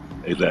shit.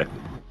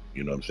 Exactly.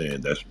 You know what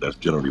I'm saying? That's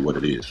generally what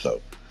it is.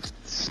 So,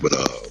 but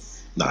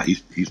nah,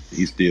 he's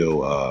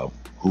still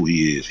who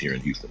he is here in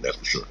Houston. That's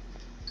for sure.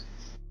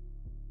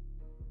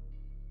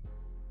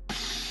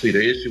 See,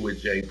 the issue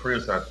with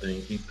J.Prince, I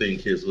think, he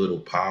think his little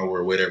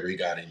power, whatever he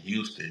got in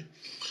Houston,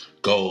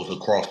 goes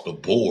across the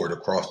board,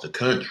 across the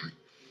country.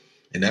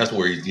 And that's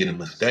where he's getting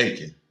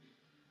mistaken.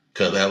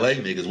 Because LA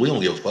niggas, we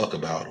don't give a fuck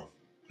about him.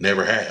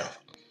 Never have.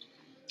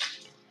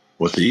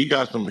 Well, see, he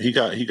got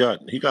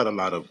a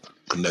lot of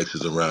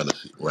connections around the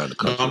No,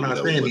 country I'm or not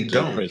whatever. saying he But J.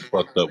 don't. Prince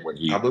fucked up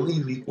I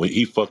believe he. when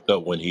he fucked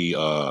up when he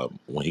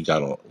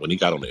got on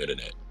the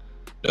internet.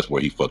 That's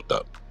where he fucked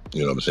up.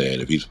 You know what I'm saying?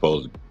 If he's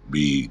supposed to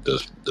be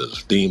the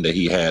esteem that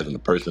he has and the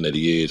person that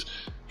he is,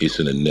 he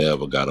should have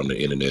never got on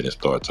the internet and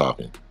started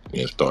talking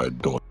and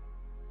started doing.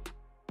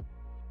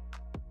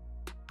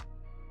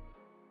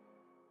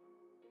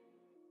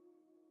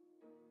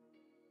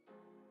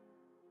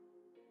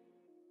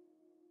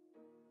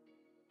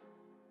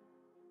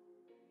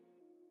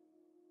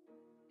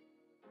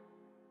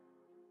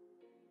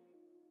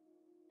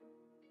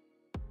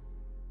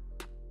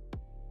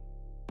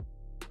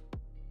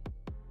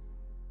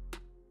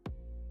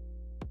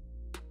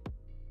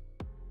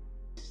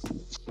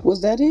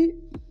 Was that it?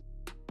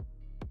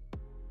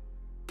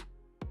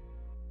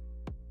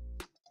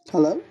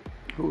 Hello?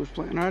 Who was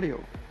playing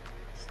audio?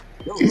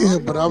 Yeah,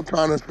 but I'm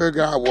trying to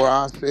figure out where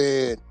I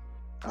said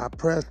I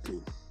pressed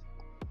him.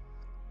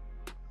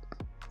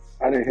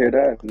 I didn't hear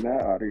that in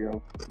that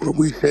audio. But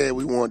we said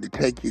we wanted to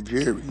take your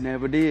jury.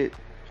 Never did.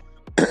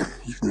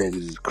 These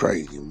niggas is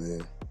crazy,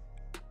 man.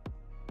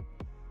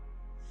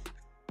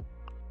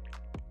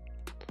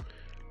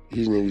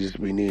 These niggas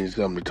just be needing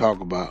something to talk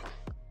about.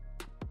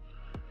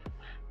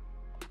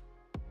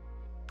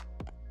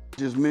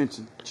 Just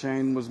mentioned.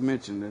 Chain was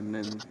mentioned, and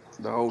then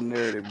the whole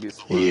narrative gets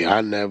spun. Yeah,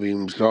 I never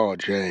even saw a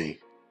chain.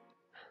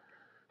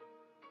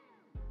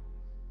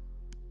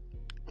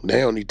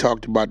 They only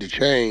talked about the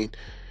chain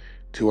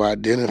to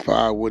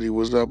identify what he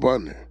was up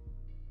under.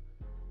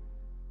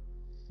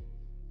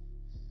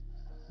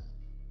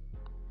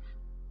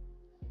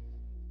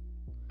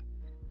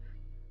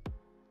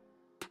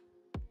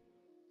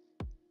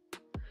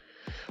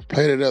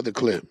 Play that other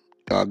clip.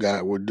 Y'all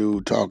got with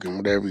dude talking,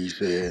 whatever he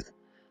said.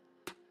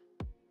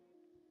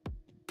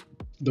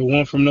 The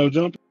one from No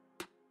Jumper?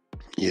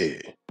 Yeah.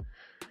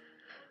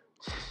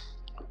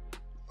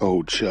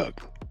 Old Chuck.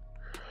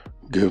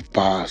 Good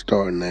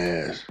 5-star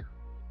ass.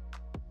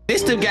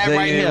 This the guy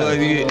right here.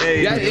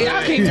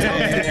 Y'all keep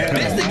talking.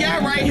 This the guy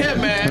right here,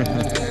 man.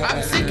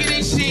 I'm sick of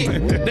this shit.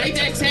 They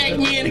just tagged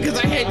me in because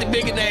I had the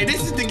bigger name.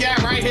 This is the guy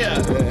right here.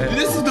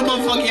 This is the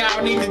motherfucker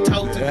y'all need to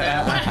talk to,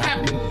 man. What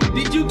happened?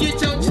 Did you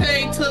get your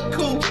chain took,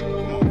 cool?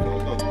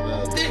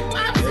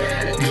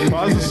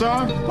 Pause the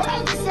song?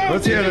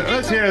 Let's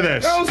hear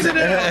this. Don't sit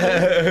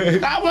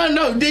down. I want to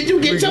know, did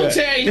you get your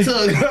chain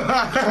took?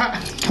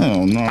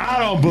 Oh, no. I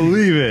don't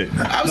believe it.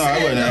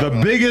 The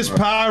biggest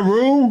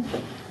pyro?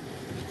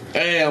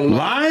 Damn.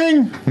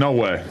 Lying? No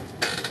way.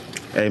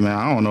 Hey, man,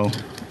 I don't know.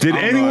 Did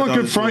anyone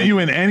confront you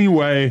in any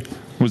way?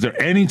 Was there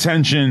any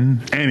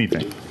tension?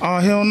 Anything? Oh,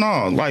 hell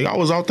no. Like, I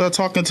was out there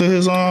talking to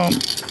his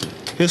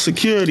his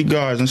security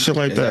guards and shit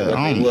like that.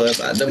 Them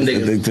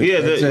niggas.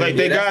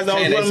 They guys that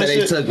was they letting said they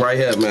shit. took right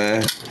here,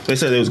 man. They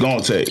said they was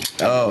gonna take.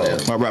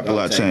 My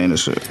Rap-A-Lot chain and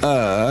shit.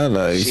 I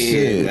like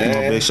shit.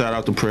 Man. Big shout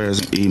out to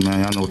President E,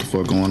 man. Y'all know what the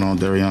fuck going on.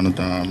 Dariana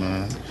Don,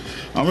 man.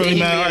 I'm really,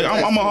 man,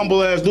 like, I'm a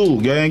humble ass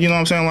dude, gang. You know what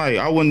I'm saying? Like,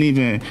 I wouldn't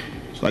even,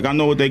 like, I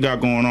know what they got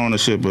going on and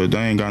shit, but they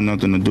ain't got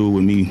nothing to do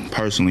with me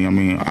personally. I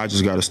mean, I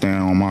just gotta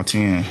stand on my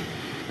 10.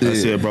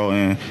 That's it, bro.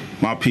 And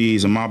my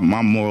P's and my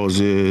morals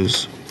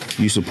is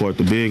you support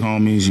the big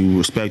homies, you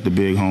respect the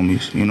big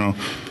homies, you know?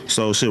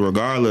 So shit,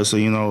 regardless of,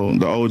 you know,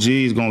 the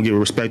OG's gonna get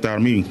respect out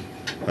of me.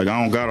 Like, I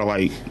don't gotta,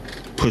 like,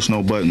 push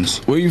no buttons.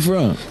 Where you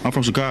from? I'm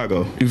from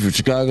Chicago. You from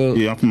Chicago?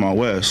 Yeah, I'm from out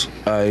west.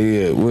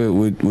 Yeah.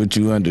 What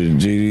you under?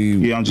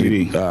 GD? Yeah, I'm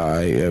GD.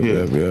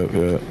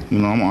 Yep. You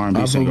know, I'm an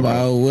R&B singer. I'm from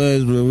out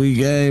west, but we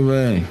gang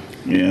bang.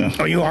 Yeah.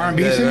 Oh, you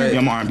R&B singer? Yeah,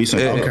 I'm an R&B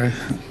singer. Yeah. Okay.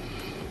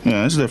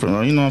 Yeah, it's different,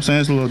 bro. You know what I'm saying?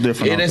 It's a little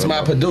different. Yeah, that's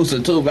my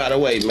producer too, by the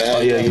way, man. Oh,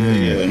 yeah.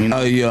 You know?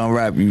 Oh, you on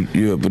rap?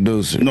 You a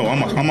producer? No,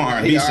 I'm an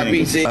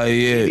R&B singer. Oh,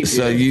 yeah.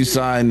 So you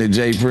signed to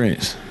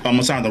J.Prince? I'm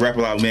gonna sign the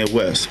Rap-A-Lot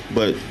Midwest,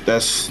 but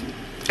that's...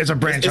 It's a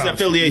branch. It's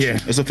affiliation. Yeah.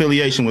 It's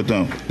affiliation with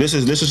them. This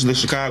is the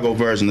Chicago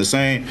version. This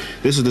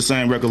is the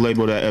same record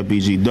label that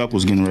FBG Duck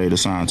was getting ready to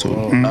sign to.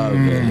 Okay.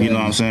 You know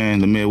what I'm saying?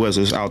 The Midwest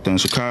is out there in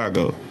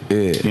Chicago.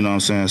 Yeah. You know what I'm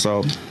saying?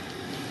 So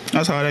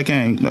that's how that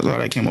came. That's how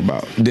that came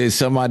about. Did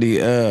somebody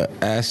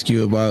ask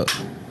you about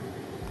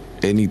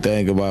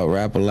anything about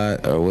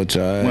Rap-A-Lot or what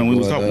y'all? When we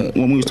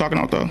was talking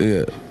out there?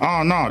 Yeah.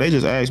 Oh no, they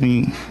just asked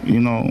me. You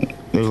know,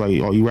 they was like,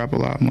 "Oh, you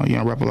Rap-A-Lot?" I'm like,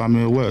 "Yeah, I Rap-A-Lot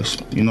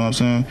Midwest." You know what I'm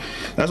saying?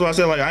 That's why I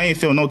said, like, I ain't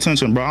feel no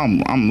tension, bro.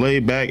 I'm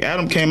laid back.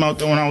 Adam came out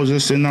there when I was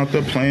just sitting out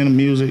there playing the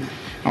music.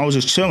 I was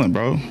just chilling,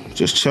 bro.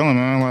 Just chilling,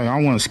 man. Like, I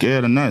wasn't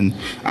scared of nothing.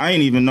 I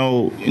ain't even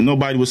know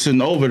nobody was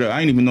sitting over there. I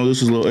ain't even know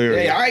this was a little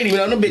area. Yeah, I ain't even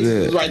know them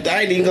bitches was right there.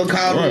 I ain't even gonna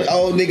call them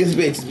old niggas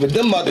bitches, but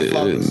them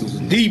motherfuckers was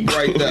deep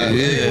right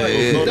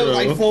there. Them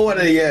like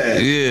 40,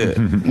 yeah.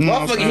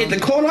 Motherfucker hit the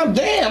corner. I'm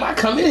damn. I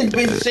come in this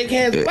bitch and shake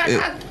hands.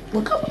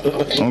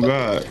 Oh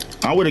God,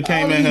 I would have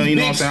came in here. You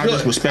know what I'm saying? I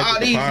just respect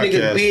the these podcast.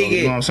 niggas big. So,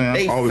 you know what I'm saying?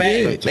 They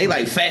fat. They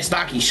like fat,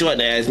 stocky,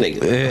 short ass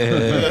niggas.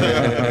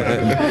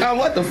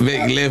 What the fuck?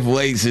 Big lift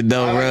weights and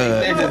don't run.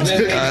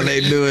 All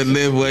they do is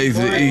lift weights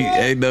and eat.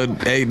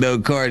 Ain't no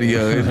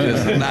cardio. It's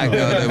just a knock on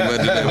that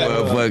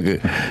motherfucker.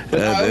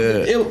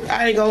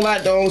 I ain't gonna lie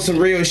though, on some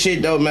real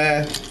shit though,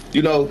 man.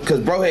 You know, cause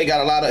bro had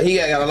got a lot of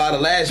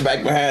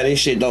lashback behind this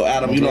shit though,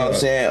 Adam. You know what I'm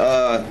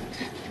saying?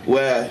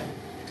 Where,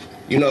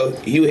 you know,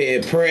 you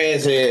had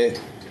Prez and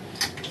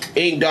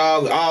Ink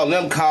Dog, all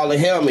them calling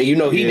him, and you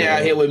know he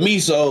down here with me,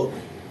 so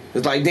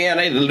it's like, damn,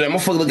 that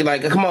motherfucker looking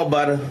like, come on,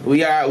 Butter,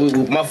 we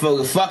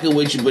motherfucker fucking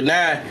with you, but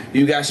now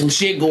you got some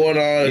shit going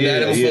on, and now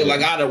they feel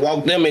like I done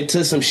walked them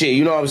into some shit,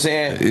 you know what I'm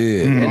saying?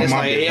 Yeah. And it's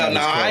like, hell no,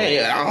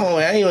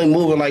 I ain't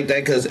moving like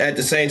that, cause at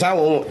the same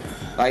time,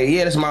 like,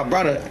 yeah, that's my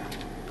brother.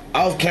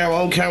 Off camera,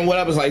 on camera,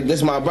 whatever. It's like, this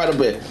is my brother,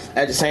 but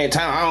at the same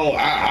time,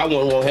 I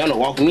wouldn't want him to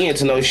walk me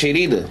into no shit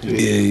either.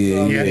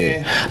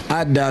 Yeah.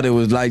 I doubt it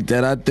was like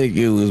that. I think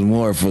it was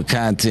more for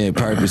content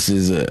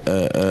purposes.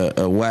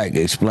 A Wack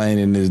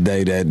explaining his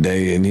day that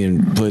day and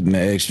him putting the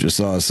extra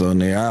sauce on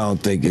there. I don't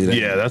think it.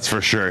 Yeah, that's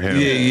for sure him.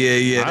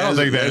 Yeah. I don't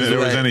think that there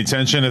was any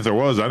tension. If there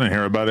was, I didn't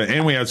hear about it.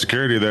 And we had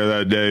security there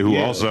that day who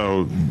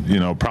also, you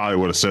know, probably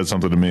would have said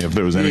something to me if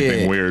there was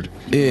anything weird.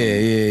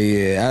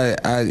 Yeah.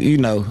 I you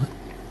know,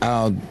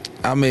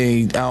 I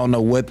mean, I don't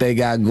know what they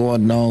got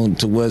going on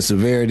to what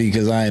severity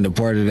because I ain't a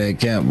part of that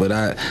camp, but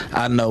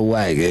I know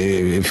Wack.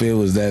 If it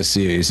was that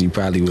serious, he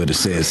probably would have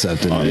said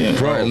something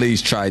or at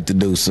least tried to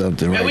do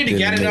something. Man, we done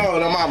got it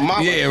on my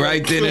mama. Yeah,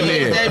 right then and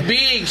there. That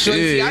big,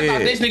 shorty. I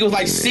thought this nigga was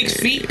like 6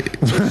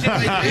 feet.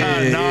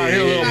 Nah, he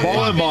a little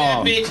bowling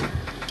ball.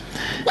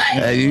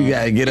 You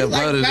gotta get up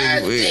out of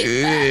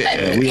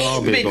this. We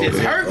all bitches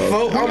hurt,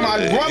 folks. On my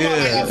grandma,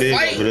 like a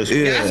fight.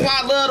 That's why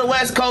I love the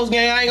West Coast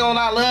gang. I ain't gonna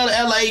lie, I love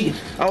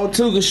the LA on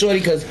Tuga shorty,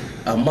 because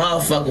a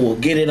motherfucker will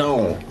get it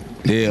on.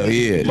 Yeah.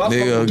 They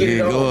gonna get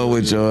going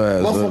with your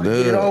ass. Motherfucker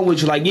get it on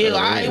with you, like, yeah,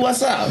 all right,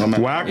 what's up?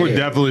 Wack would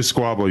definitely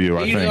squabble you,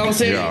 I think. You know what I'm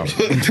saying?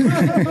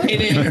 And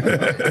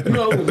then, you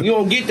know, you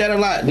don't get that a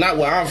lot. Not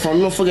where I'm from.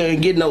 You don't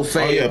fucking get no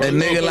fame. A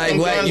nigga like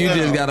Wack, you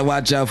just gotta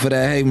watch out for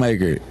that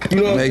haymaker.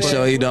 Make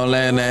sure he don't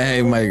land that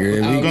haymaker.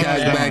 If he comes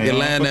back and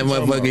land that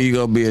motherfucker, you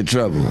gonna be in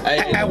trouble.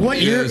 At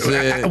what year?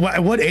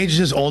 At what age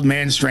does old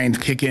man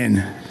strength kick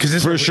in?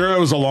 Because for sure it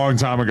was a long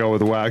time ago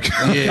with Wack.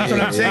 That's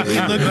what I'm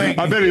saying.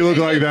 I bet he looked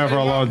like that for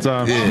a long time.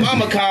 My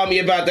mama called me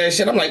about that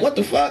shit. I'm like, what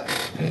the fuck?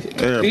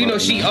 You know,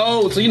 she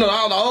old, so you know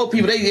all the old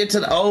people, they get to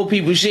the old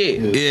people shit.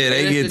 Yeah,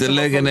 they get to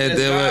looking at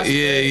them.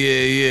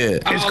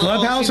 Yeah. Is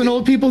Clubhouse an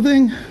old people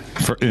thing?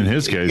 In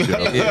his case,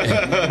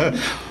 yeah.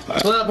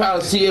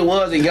 Clubhouse, see, it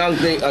was a young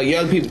thing, a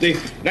young people thing.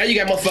 Now you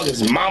got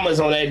motherfuckers mamas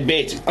on that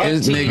bitch.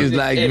 There's niggas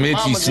like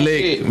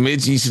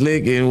Mitchie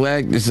Slick and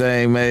Wack the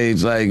same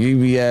age. Like, you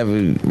be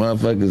having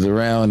motherfuckers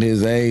around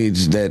his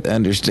age that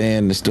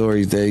understand the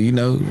stories that, you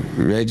know,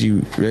 Reggie,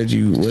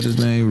 what his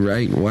name?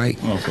 Right, White.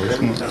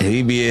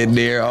 He be in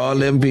there. All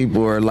them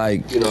people are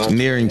like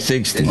nearing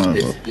 60.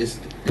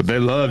 But they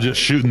love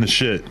just shooting the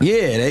shit.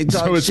 Yeah, they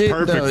talk so it's shit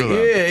perfect though. for them.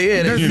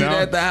 Yeah, they sit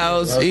at the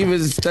house, even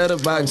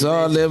Stutterbox,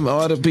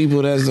 all the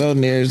people that's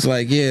on there. It's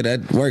like, yeah,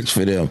 that works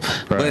for them.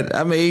 Right. But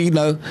I mean, you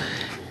know,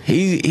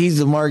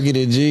 he's a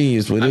marketing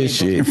genius with this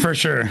shit. For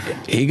sure.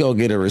 He gonna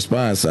get a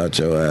response out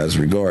your ass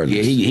regardless.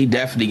 Yeah, he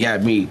definitely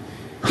got me.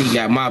 He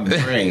got my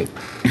brain.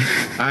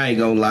 I ain't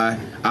gonna lie.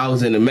 I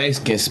was in the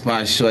Mexican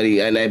spot, shorty,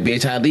 and that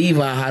bitch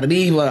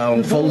Hadiva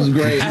on Folks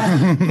Grade.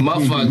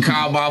 Motherfucker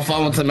called my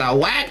phone to my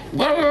Wack.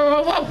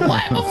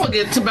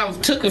 Motherfucker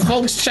took a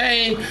folks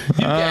chain.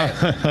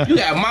 You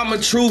got Mama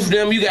Truth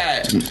them. You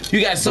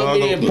got so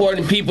many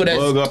important people that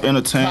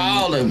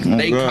calling.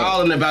 They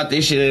calling about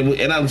this shit,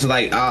 and I'm just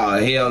like,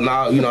 oh hell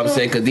no, you know what I'm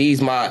saying? Cause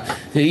these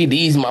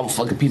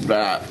motherfucking people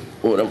that are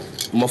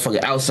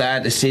motherfucker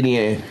outside the city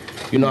and.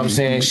 You know what I'm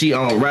saying? She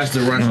on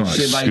restaurants and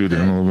shit like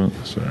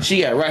that.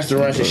 She got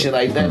restaurants and shit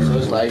like that. So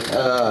it's like,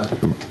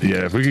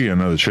 yeah, if we could get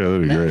another chair,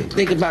 that'd be great.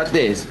 Think about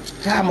this.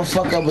 How I'ma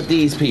fuck up with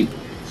these people?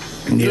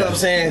 You know what I'm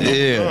saying?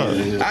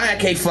 Yeah. I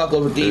can't fuck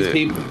up with these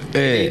people.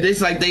 Yeah. This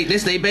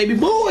they baby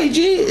boy,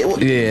 G.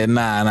 Yeah,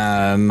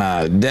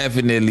 nah.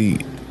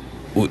 Definitely,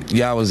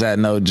 y'all was at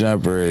No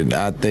Jumper, and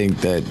I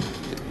think that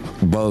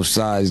both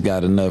sides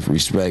got enough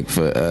respect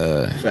for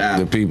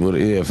the people.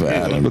 For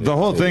Adam. But the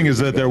whole thing is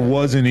that there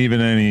wasn't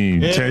even any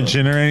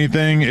tension or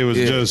anything. It was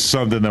just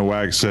something that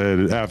Wack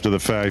said after the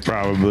fact,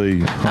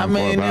 probably. I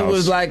mean, Clubhouse. It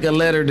was like a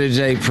letter to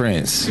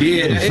J.Prince.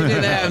 Yeah, it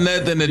didn't have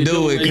nothing to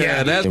do with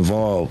that's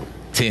involved.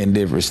 10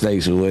 different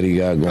states with what he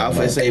got going on. I was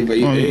gonna say, but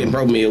you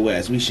broke me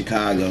West. We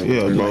Chicago.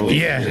 Yeah, bro.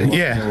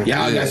 Yeah.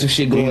 Y'all got some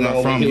shit going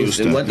on in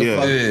Houston. What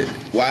the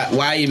fuck?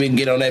 Why even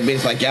get on that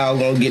bitch like y'all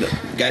gonna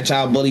got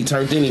y'all bully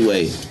turned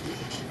anyway?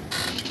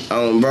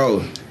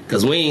 Bro,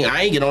 cause I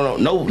ain't get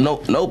on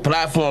no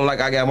platform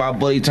like I got my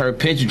bully turned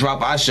picture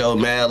drop. I showed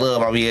mad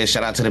love. I mean, yeah,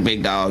 shout out to the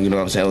big dog. You know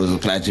what I'm saying? It was a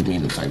platinum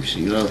meeting type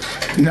shit. You know?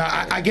 No,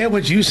 I get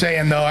what you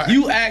saying though.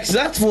 You asked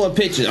us for a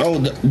picture. Oh,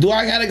 do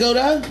I gotta go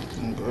there?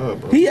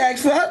 He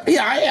asked for.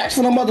 Yeah, I asked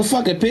for the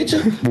motherfucking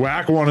picture.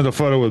 Wack wanted a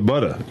photo with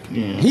Butta.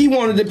 Yeah. He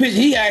wanted the picture.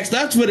 He asked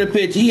us for the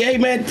picture. Hey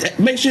man,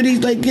 make sure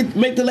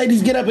make the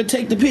ladies get up and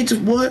take the pictures,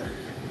 boy.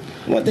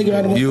 What think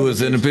about you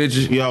was in the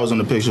picture? Yeah, I was in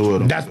the picture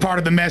with him. That's part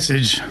of the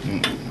message.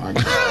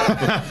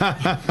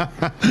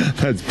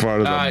 That's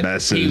part of the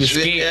message. He was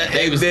scared.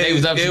 They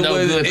was up to no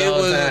good the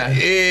whole time.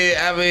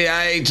 Yeah, I mean,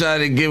 I ain't trying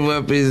to give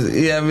up his.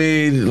 Yeah, I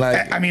mean,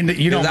 like, I mean,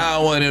 you don't. I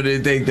don't want him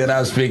to think that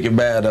I'm speaking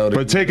bad on it.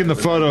 But taking the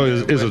photo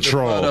is a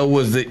troll. The photo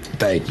was the.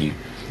 Thank you.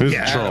 It's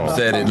a troll. I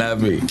said it,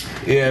 not me.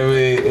 Yeah,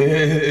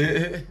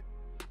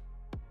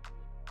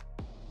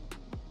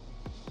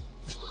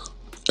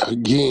 I mean.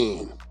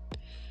 Again.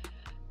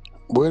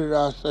 Where did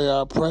I say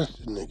I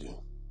pressed the nigga?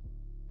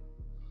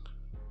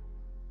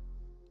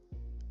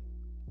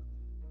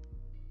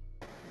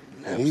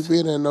 And he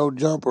been in No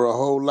Jumper a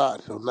whole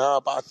lot. So now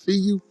if I see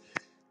you,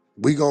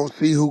 we gonna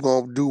see who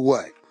gonna do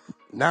what.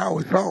 Now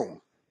it's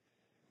on.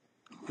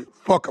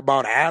 Fuck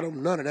about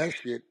Adam, none of that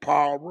shit.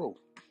 Paul Rowe.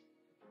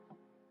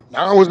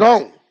 Now it's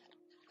on.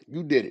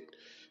 You did it.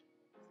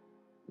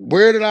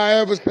 Where did I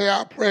ever say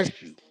I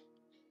pressed you?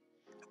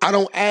 I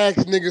don't ask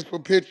niggas for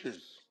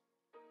pictures.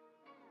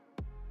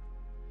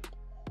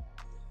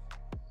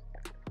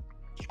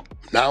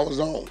 Now it's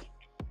on.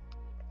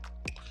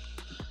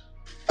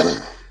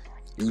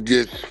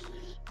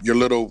 Your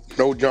little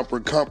No Jumper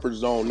comfort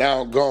zone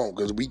now gone.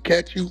 Because we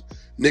catch you,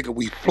 nigga,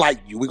 we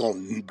flight you. We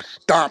gonna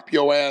stomp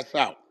your ass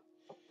out.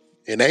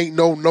 And ain't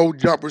no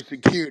Jumper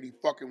security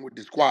fucking with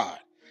the squad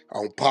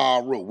on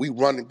Paul Road. We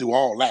running through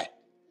all that.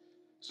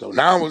 So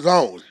now it's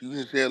on. So you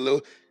just said a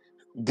little.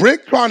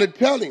 Bricc trying to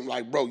tell him,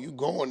 like, bro, you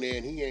going there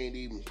and he ain't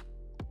even.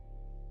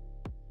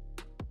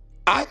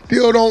 I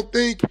still don't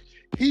think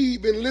he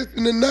even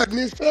listening to nothing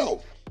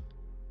himself.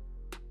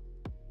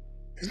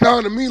 It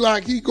sounded to me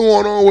like he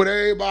going on with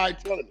everybody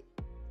telling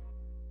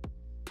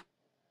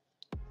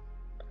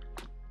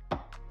him.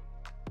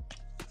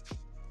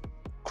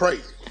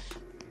 Crazy.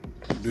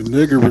 The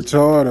nigga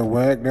retarded,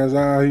 Wack. That's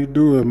how he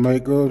do it.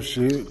 Make up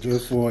shit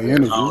just for an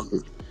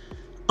interview.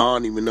 I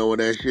don't even know where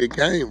that shit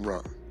came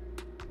from.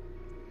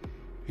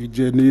 He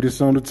just needed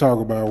something to talk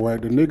about,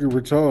 Wack. The nigga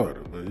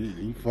retarded, but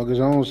he fuck his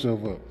own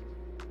self up.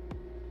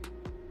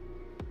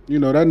 You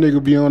know, that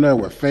nigga be on there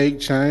with fake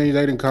change.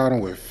 They done caught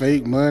him with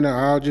fake money,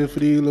 all just for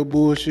these little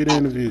bullshit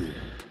interviews.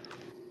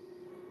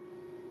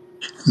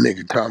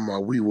 Nigga talking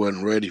about we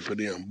wasn't ready for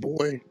them,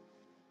 boy.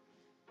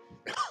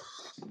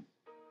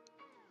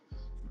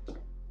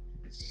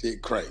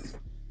 Shit crazy.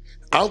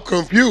 I'm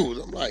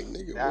confused. I'm like,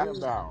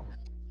 nigga,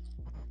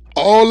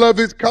 all of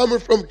it's coming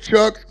from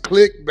Chuck's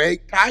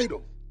clickbait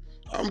title.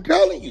 I'm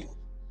telling you.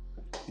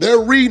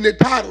 They're reading the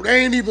title.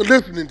 They ain't even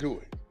listening to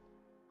it.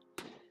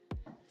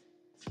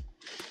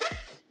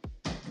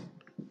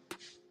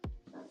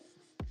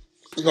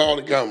 That's all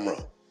it come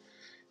from.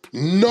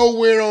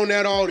 Nowhere on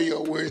that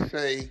audio where it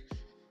say,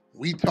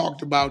 we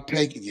talked about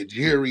taking your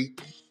jury.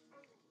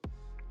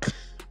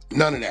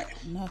 None of that.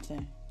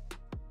 Nothing.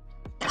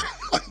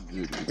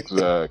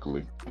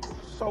 Exactly.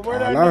 So where All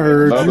that I nigga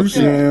heard Chuck you at?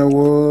 saying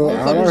was,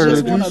 all I Motherfuckers just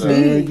heard you want to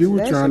saying beef. you were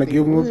That trying to should be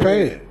give him a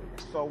weird. pad.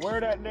 So where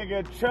that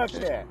nigga Chuck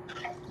at?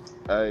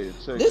 Hey,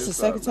 check This is this the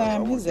second out though. I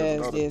time want his to give ass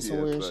another did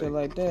some weird shit PSA.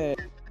 like that.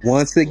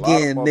 Once A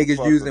lot of again, niggas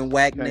motherfuckers using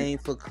Wack can't. name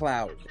for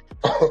clout.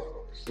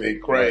 Say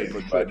Right, crazy,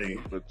 but buddy.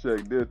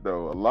 check this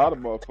though. A lot of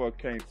motherfuckers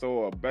can't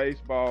throw a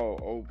baseball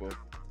over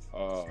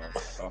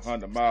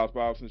 100 miles per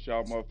hour since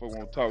y'all motherfuckers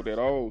want to talk that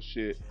old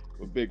shit.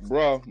 But big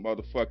bruh,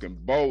 motherfucking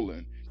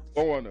bowling,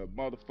 throwing a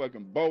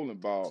motherfucking bowling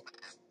ball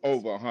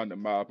over 100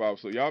 miles per hour.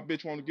 So y'all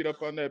bitch want to get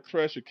up under that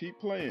pressure, keep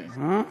playing,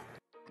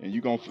 and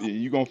you gonna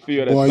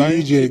feel that Boy, you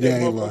same shit just that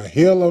gave a motherfucker.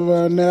 hell of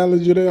an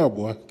analogy there,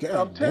 boy. I'm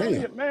God telling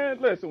damn. you, man.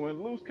 Listen,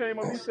 when Luce came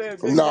up, he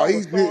said Big No, Bro he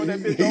was throwing that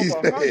said, bitch he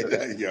over said 100,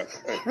 that, yeah.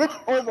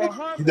 over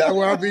 100. That's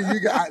what I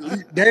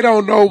mean. They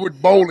don't know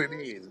what bowling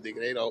is, nigga.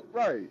 They don't.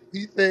 Right.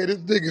 He said this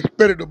nigga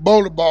spitted the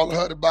bowling ball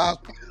 100 miles.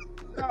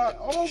 Not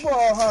over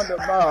 100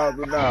 miles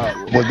an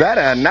hour. Was that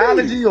an Shit.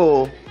 analogy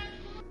or?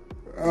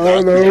 I don't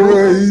That's the know truth.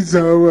 what he's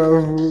talking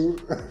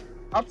about.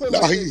 I feel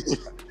Now like he, it.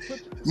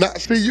 Put now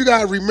see, you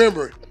gotta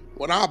remember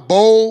when I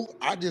bowl,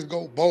 I just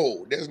go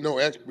bowl. There's no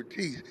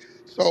expertise,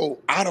 so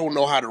I don't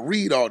know how to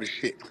read all this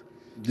shit.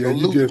 Yeah, So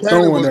you Luce just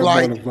Cannon throwing was that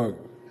like, motherfucker.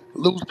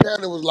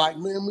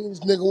 man, me and this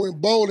nigga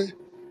went bowling.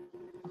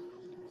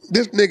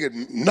 This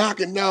nigga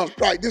knocking down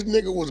strike. This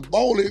nigga was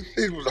bowling.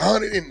 Shit was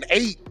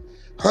 108,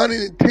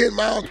 110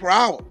 miles per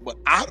hour. But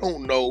I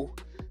don't know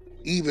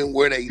even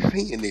where they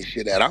seeing this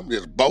shit at. I'm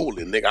just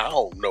bowling, nigga. I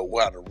don't know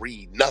how to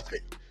read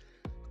nothing.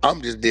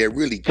 I'm just there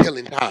really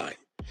killing time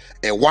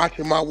and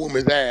watching my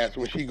woman's ass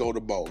when she go to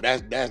bowl.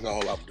 That's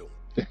all I'm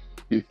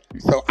doing.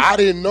 So I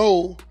didn't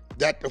know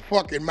that the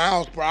fucking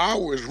miles per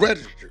hour is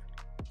registered.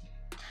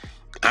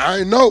 I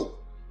didn't know.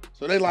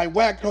 So they like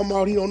Wack talking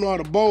about he don't know how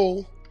to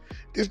bowl.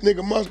 This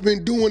nigga must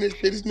been doing this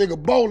shit. This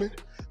nigga bowling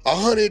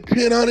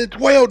 110,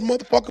 112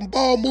 motherfucking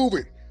ball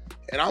moving.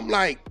 And I'm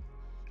like,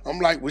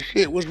 well,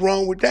 shit, what's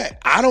wrong with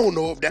that? I don't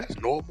know if that's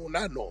normal or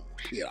not normal.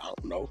 Shit, I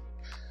don't know.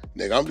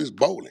 Nigga, I'm just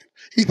bowling.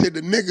 He said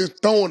the nigga's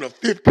throwing a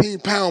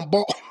 15-pound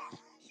ball.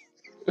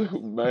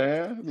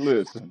 Man,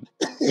 listen.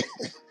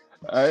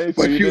 I ain't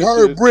But seen you that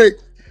heard shit. Bricc.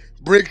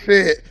 Bricc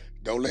said,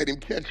 don't let him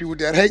catch you with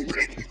that hate.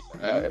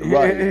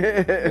 Right.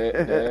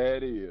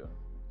 That is.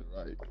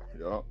 Right.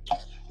 Yup.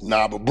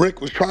 Nah, but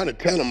Bricc was trying to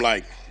tell him,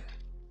 like,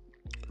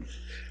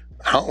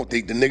 I don't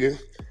think the nigga,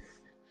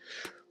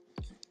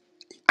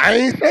 I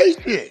ain't say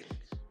shit.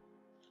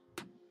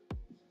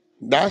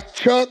 That's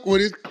Chuck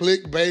with his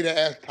clickbait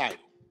ass title.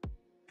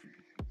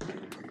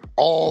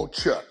 All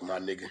Chuck, my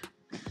nigga.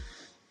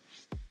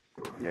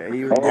 Yeah,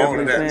 he was All of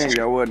definitely that. saying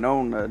y'all wasn't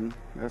on nothing.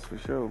 That's for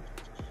sure.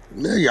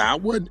 Nigga, I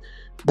wouldn't.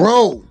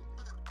 Bro,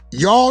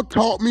 y'all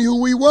taught me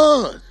who he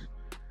was.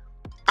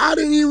 I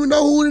didn't even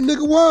know who the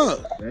nigga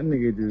was. That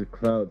nigga just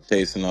clout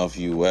chasing off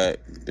you, Wack.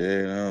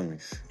 Dead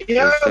homies.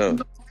 Yeah, For I was sure.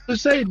 about to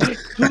say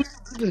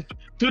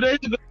 2 days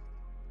ago.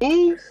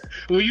 Ooh,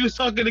 when you was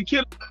talking to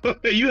Kid,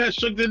 you had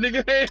shook the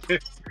nigga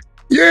hand.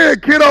 Yeah,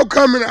 kiddo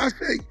coming. I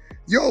say,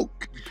 yo,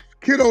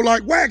 kiddo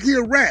like Wack, he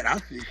a rat. I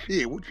said,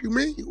 shit, what you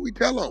mean? We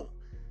tell him.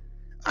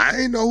 I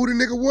ain't know who the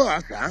nigga was. I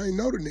said, I ain't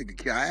know the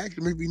nigga. I asked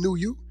him if he knew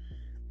you.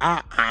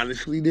 I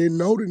honestly didn't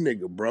know the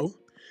nigga, bro.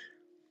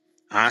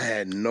 I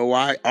had no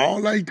idea.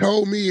 All they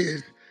told me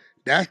is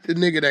that's the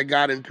nigga that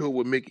got into it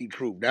with Mickey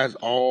Troop. That's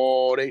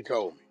all they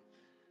told me.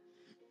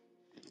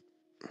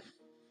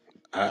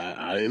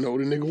 I didn't know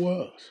who the nigga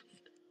was.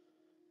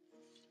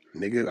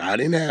 Nigga, I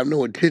didn't have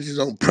no intentions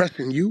on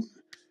pressing you.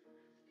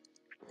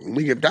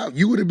 Nigga, if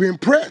you would have been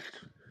pressed.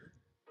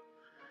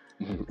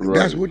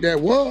 That's Right. what that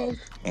was.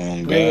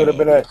 Nigga would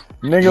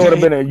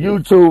have been a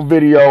YouTube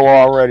video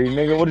already,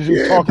 nigga. What is you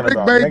Yeah, talking Brick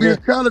about, Baby is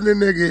nigga? telling the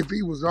nigga if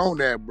he was on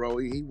that, bro,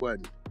 he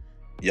wasn't.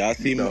 Y'all You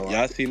see my, know,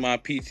 y'all see my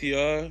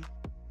PTR?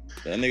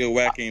 That nigga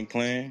Wack ain't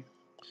playing.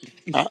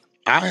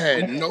 I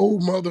had no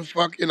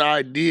motherfucking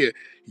idea.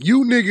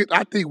 You niggas,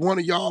 I think one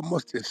of y'all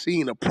must have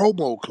seen a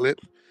promo clip.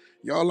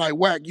 Y'all like,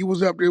 Wack, you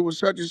was up there with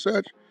such and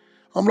such?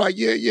 I'm like,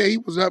 yeah, he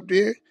was up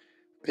there.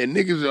 And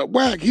niggas are,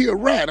 Wack, he a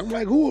rat. I'm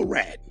like, who a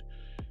rat?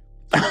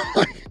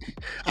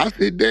 I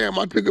said, damn,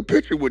 I took a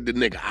picture with the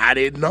nigga. I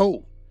didn't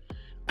know.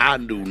 I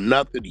knew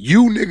nothing.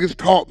 You niggas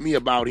taught me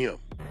about him.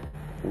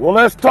 Well,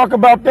 let's talk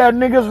about that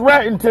nigga's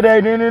ratting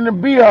today then in the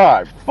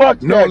beehive.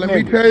 Fuck No, that let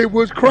me nigga. tell you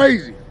what's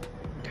crazy.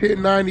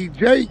 1090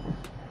 Jake,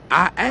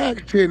 I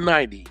asked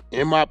 1090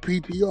 in my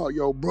PTR,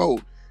 yo, bro,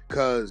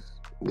 because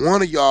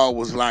one of y'all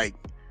was like,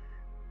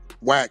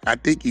 Wack, I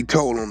think he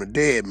told on the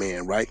dead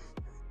man, right?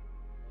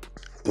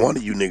 One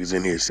of you niggas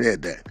in here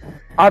said that.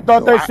 I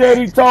thought So they said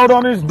he told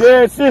on his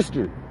dead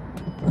sister.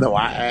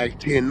 I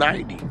asked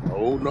 1090.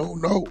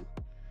 No.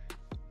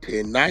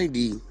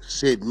 1090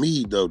 sent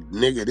me the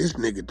nigga, this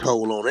nigga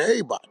told on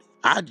everybody.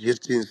 I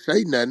just didn't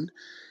say nothing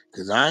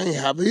because I ain't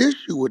have an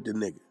issue with the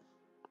nigga.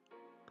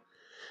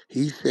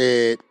 He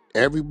said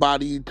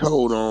everybody he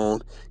told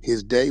on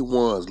his day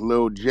ones,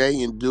 Lil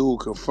J and Dude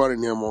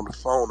confronting him on the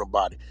phone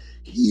about it.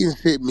 He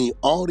sent me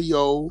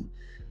audio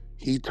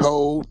he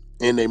told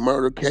in a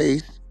murder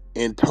case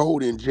and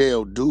told in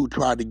jail. Dude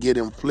tried to get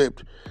him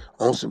flipped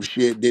on some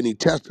shit. Then he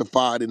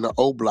testified in the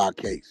oblock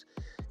case.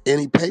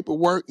 Any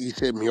paperwork, he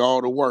sent me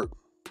all the work.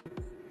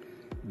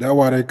 That's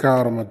why they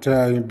called him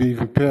Italian beef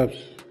and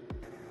Pepsi.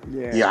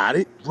 Yeah, I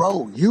didn't.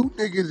 Bro, you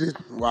niggas is,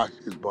 watch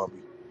this, Bumpy.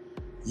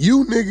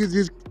 You niggas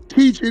is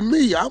teaching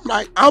me. I'm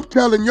like, I'm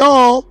telling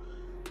y'all,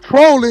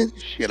 trolling.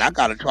 Shit, I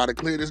gotta try to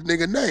clear this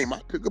nigga name.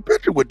 I took a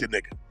picture with the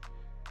nigga.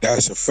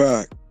 That's a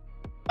fact.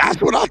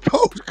 That's what I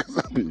told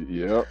you.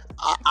 Yep.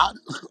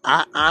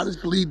 I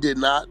honestly did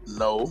not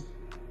know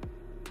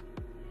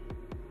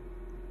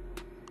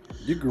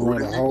You can who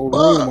run the a nigga whole room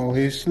was. on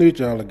his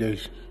snitch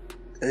allegations.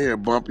 Here,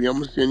 Bumpy, I'm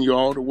gonna send you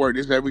all the work.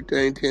 This is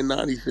everything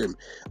 1090 sent me.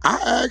 I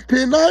asked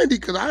 1090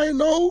 because I didn't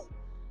know.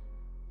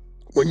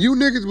 When you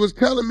niggas was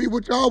telling me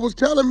what y'all was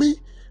telling me,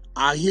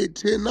 I hit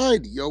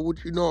 1090. Yo,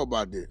 what you know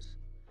about this?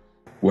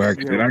 Well,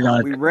 Yeah, I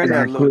got we ran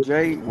that little clip.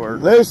 Jade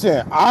work.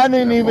 Listen, I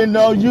didn't Yeah, even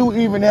know you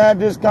even had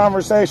this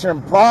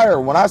conversation prior.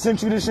 When I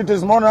sent you this shit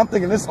this morning, I'm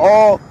thinking this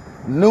all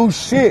new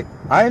shit.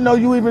 I didn't know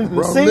you even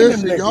Bro, seen them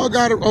listen, y'all niggas.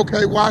 gotta,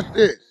 okay, watch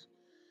this.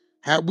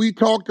 Have we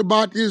talked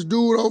about this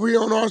dude over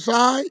here on our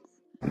side?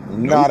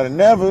 Nope. Not a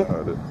never.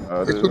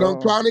 not That's at what I'm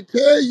all. trying to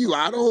tell you.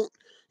 I don't,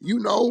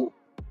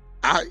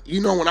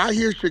 when I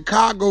hear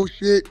Chicago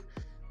shit,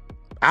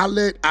 I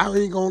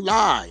ain't gonna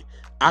lie.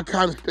 I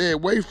kind of stay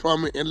away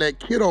from it and let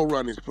Kiddo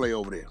run his play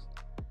over there.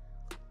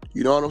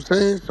 You know what I'm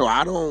saying? So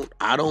I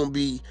don't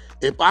be,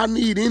 if I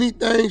need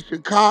anything,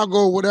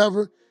 Chicago,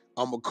 whatever,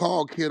 I'ma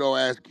call Kiddo,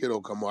 ask Kiddo,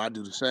 come on. I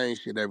do the same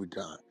shit every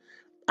time.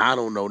 I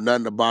don't know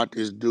nothing about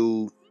this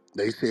dude.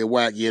 They said,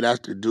 Wack, yeah,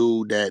 that's the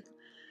dude that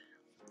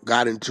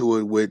got into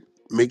it with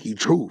Mickey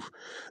Truth.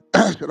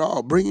 I said,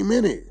 oh, bring him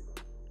in here.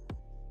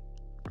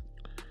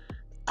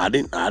 I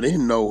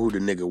didn't know who the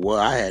nigga was.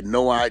 I had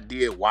no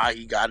idea why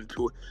he got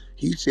into it.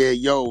 He said,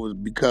 yo, it was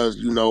because,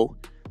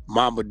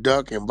 Mama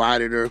Duck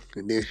invited her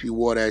and then she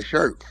wore that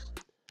shirt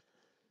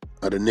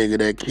of the nigga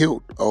that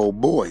killed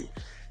old boy.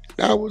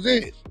 That was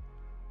it.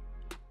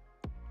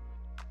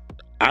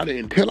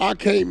 Until I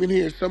came in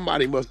here,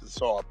 somebody must have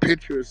saw a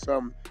picture or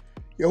something.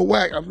 Yo,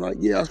 Wack, I'm like,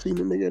 yeah, I seen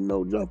the nigga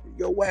No Jumper.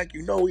 Yo, Wack,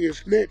 you know he a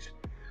snitch?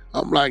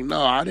 I'm like,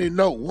 no, I didn't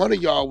know. One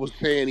of y'all was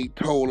saying he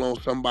told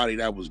on somebody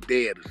that was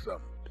dead or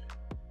something.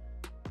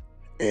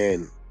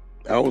 And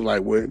I was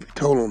like, well, if he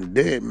told on the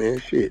dead, man,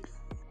 shit.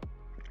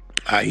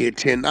 I hit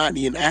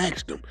 1090 and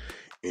asked him.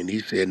 And he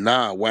said,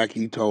 nah, Wack,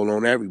 he told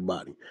on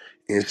everybody.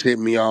 And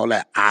sent me all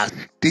that. I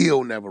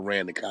still never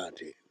ran the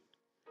content.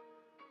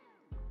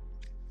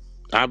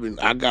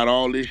 I got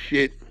all this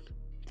shit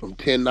from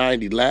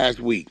 1090 last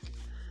week.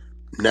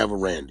 Never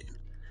ran it.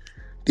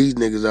 These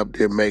niggas up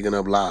there making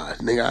up lies.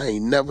 Nigga, I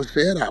ain't never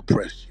said I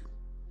pressed you.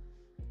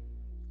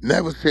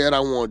 Never said I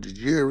wanted the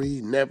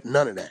jury. None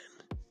of that.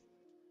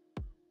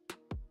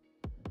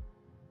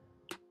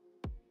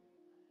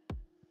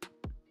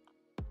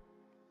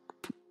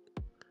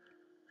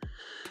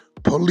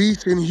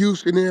 Police in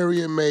Houston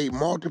area made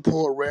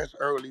multiple arrests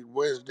early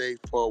Wednesday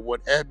for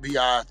what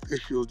FBI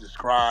officials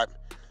described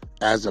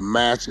as a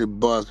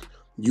massive bust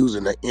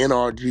using the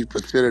NRG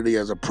facility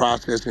as a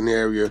processing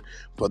area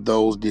for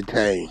those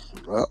detained.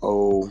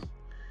 Uh-oh.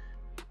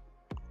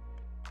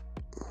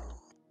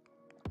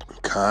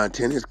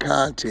 Content is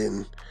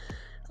content.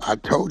 I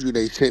told you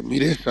they sent me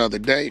this other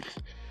day.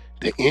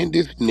 The end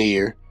is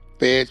near.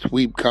 Fed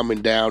sweep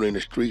coming down in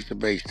the streets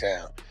of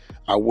H-Town.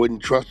 I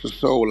wouldn't trust a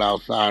soul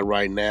outside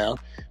right now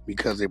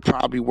because they're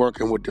probably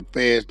working with the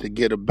feds to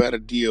get a better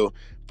deal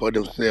for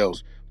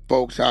themselves.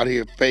 Folks out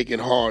here faking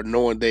hard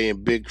knowing they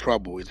in big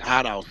trouble. It's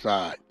hot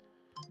outside.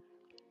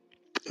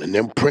 And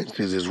them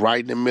princes is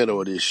right in the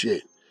middle of this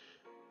shit.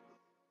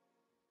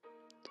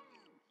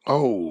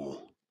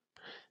 Oh,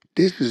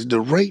 this is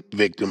the rape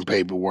victim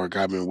paperwork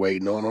I've been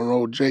waiting on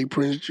old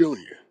J.Prince Jr.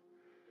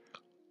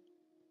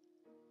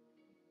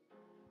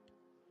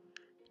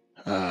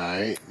 All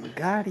right.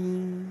 Got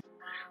him.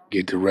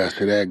 Get the rest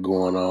of that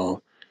going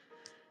on.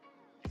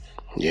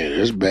 Yeah,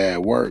 this bad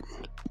work.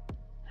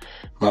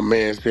 My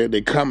man said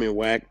they coming,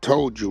 Wack.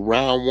 Told you,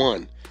 round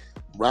one.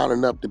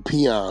 Rounding up the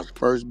peons.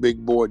 First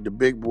big boy, the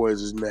big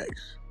boys is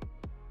next.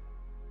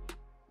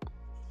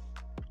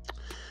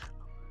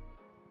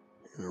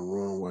 In the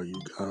room where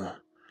you got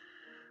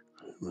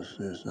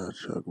it's not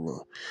Chuck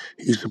Room.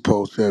 He's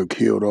supposed to have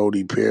killed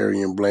Odie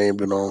Perry and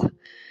blamed it on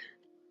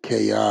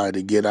KI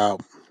to get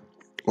out.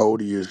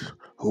 Odie is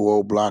who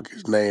old block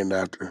is named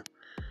after.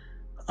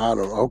 I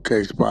don't know.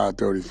 Okay, Spy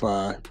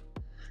 35.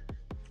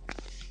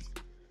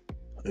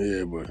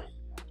 Yeah, but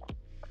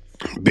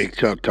Big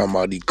Chuck talking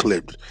about these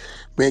clips.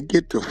 Man,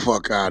 get the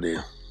fuck out of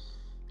here.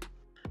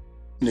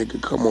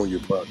 Nigga, come on, your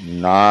brother.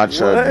 Nah,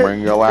 Chuck, What?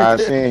 bring your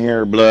ass in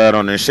here. Blood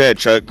on the shed,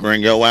 Chuck.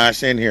 Bring your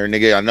ass in here,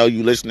 nigga. I know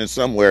you listening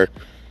somewhere.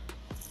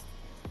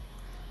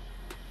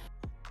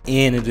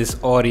 End of this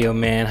audio,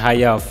 man. How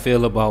y'all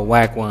feel about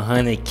Wack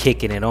 100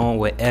 kicking it on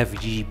with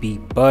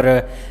FBG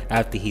Butta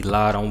after he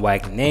lied on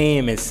Wack's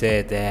name and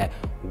said that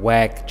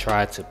Wack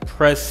tried to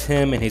press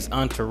him and his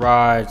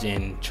entourage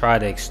and try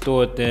to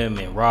extort them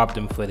and rob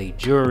them for their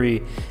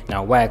jewelry.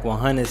 Now Wack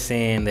 100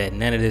 saying that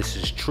none of this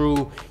is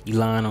true. He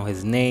lying on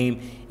his name,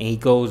 and he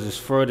goes as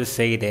further to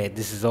say that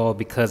this is all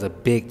because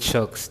of Big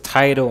Chuck's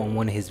title on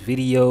one of his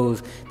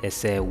videos that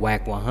said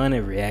Wack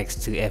 100 reacts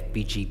to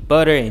FBG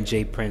Butta and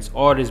J.Prince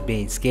artists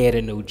being scared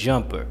of no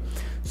jumper.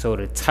 So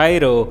the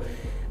title,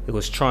 it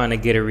was trying to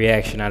get a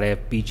reaction out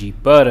of FBG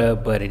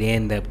Butta, but it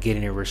ended up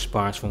getting a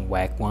response from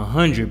Wack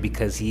 100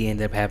 because he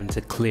ended up having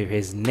to clear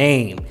his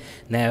name.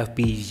 Now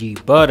FBG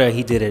Butta,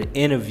 he did an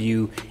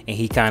interview and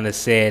he kind of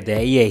said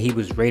that, yeah, he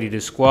was ready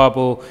to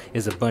squabble.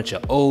 There's a bunch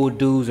of old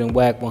dudes in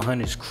Wack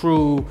 100's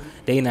crew.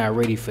 They not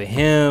ready for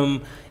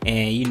him.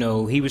 And, you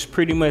know, he was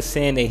pretty much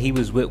saying that he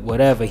was with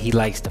whatever. He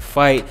likes to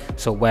fight.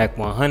 So Wack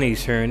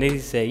 100's hearing this, he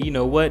said, you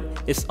know what?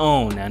 It's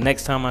on. Now,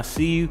 next time I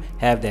see you,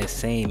 have that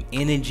same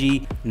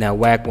energy. Now,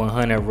 Wack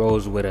 100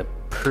 rolls with a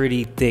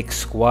pretty thick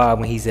squad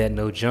when he's at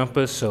No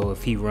Jumper. So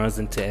if he runs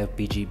into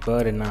FBG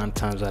Butta 9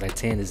 times out of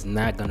 10, it's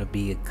not going to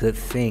be a good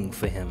thing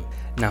for him.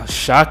 Now,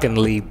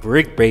 shockingly,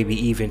 Bricc Baby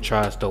even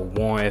tries to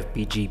warn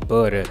FBG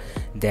Butta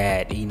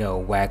that, you know,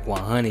 Wack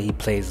 100, he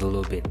plays a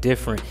little bit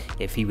different.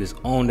 If he was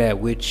on that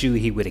with you,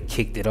 he would have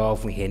kicked it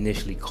off when he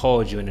initially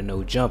called you in the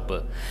No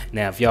Jumper.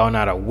 Now, if y'all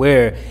not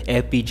aware,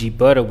 FBG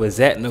Butta was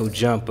at No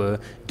Jumper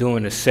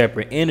doing a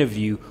separate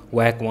interview.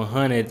 Wack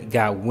 100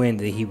 got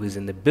wind that he was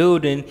in the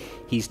building.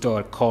 He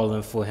started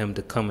calling for him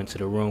to come into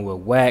the room with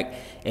Wack.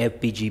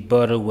 FBG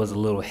Butta was a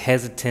little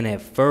hesitant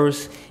at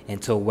first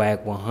until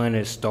Wack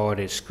 100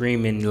 started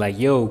screaming like,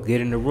 yo, get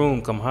in the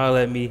room, come holler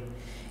at me.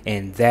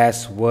 And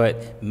that's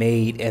what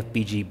made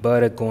FBG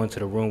Butta go into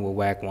the room with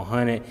Wack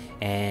 100.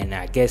 And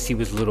I guess he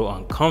was a little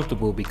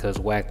uncomfortable because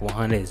Wack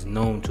 100 is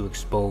known to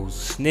expose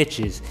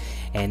snitches.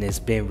 And it's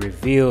been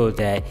revealed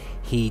that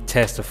he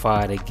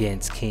testified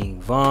against King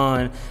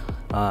Von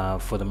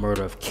for the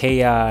murder of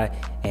K.I.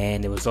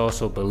 And it was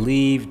also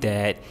believed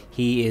that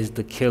he is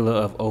the killer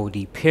of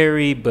O.D.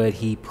 Perry, but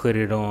he put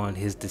it on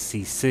his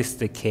deceased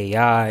sister,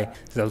 K.I.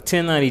 So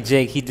 1090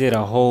 Jake, he did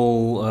a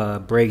whole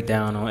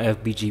breakdown on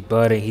FBG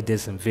Butta. He did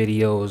some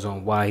videos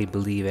on why he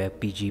believed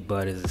FBG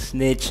Butta is a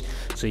snitch,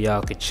 so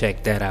y'all could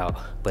check that out.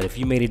 But if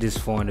you made it this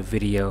far in the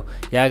video,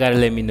 y'all gotta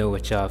let me know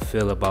what y'all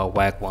feel about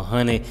Wack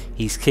 100.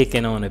 He's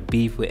kicking on a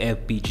beef with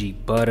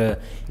FBG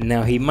Butta.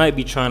 Now, he might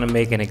be trying to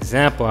make an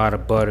example out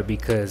of Butta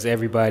because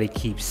everybody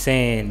keeps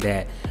saying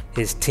that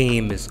his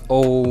team is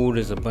old.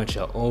 There's a bunch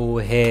of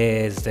old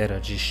heads that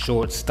are just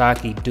short,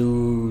 stocky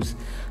dudes.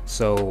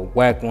 So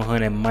Wack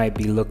 100 might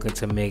be looking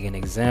to make an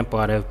example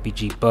out of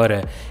FBG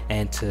Butta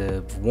and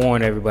to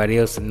warn everybody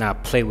else to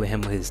not play with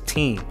him or his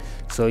team.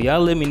 So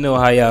y'all let me know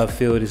how y'all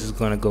feel this is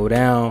going to go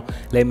down.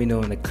 Let me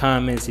know in the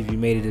comments. If you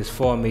made it this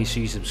far, make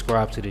sure you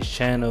subscribe to this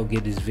channel,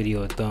 give this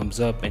video a thumbs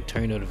up, and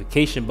turn your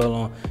notification bell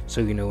on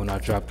so you know when I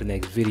drop the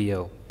next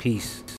video. Peace.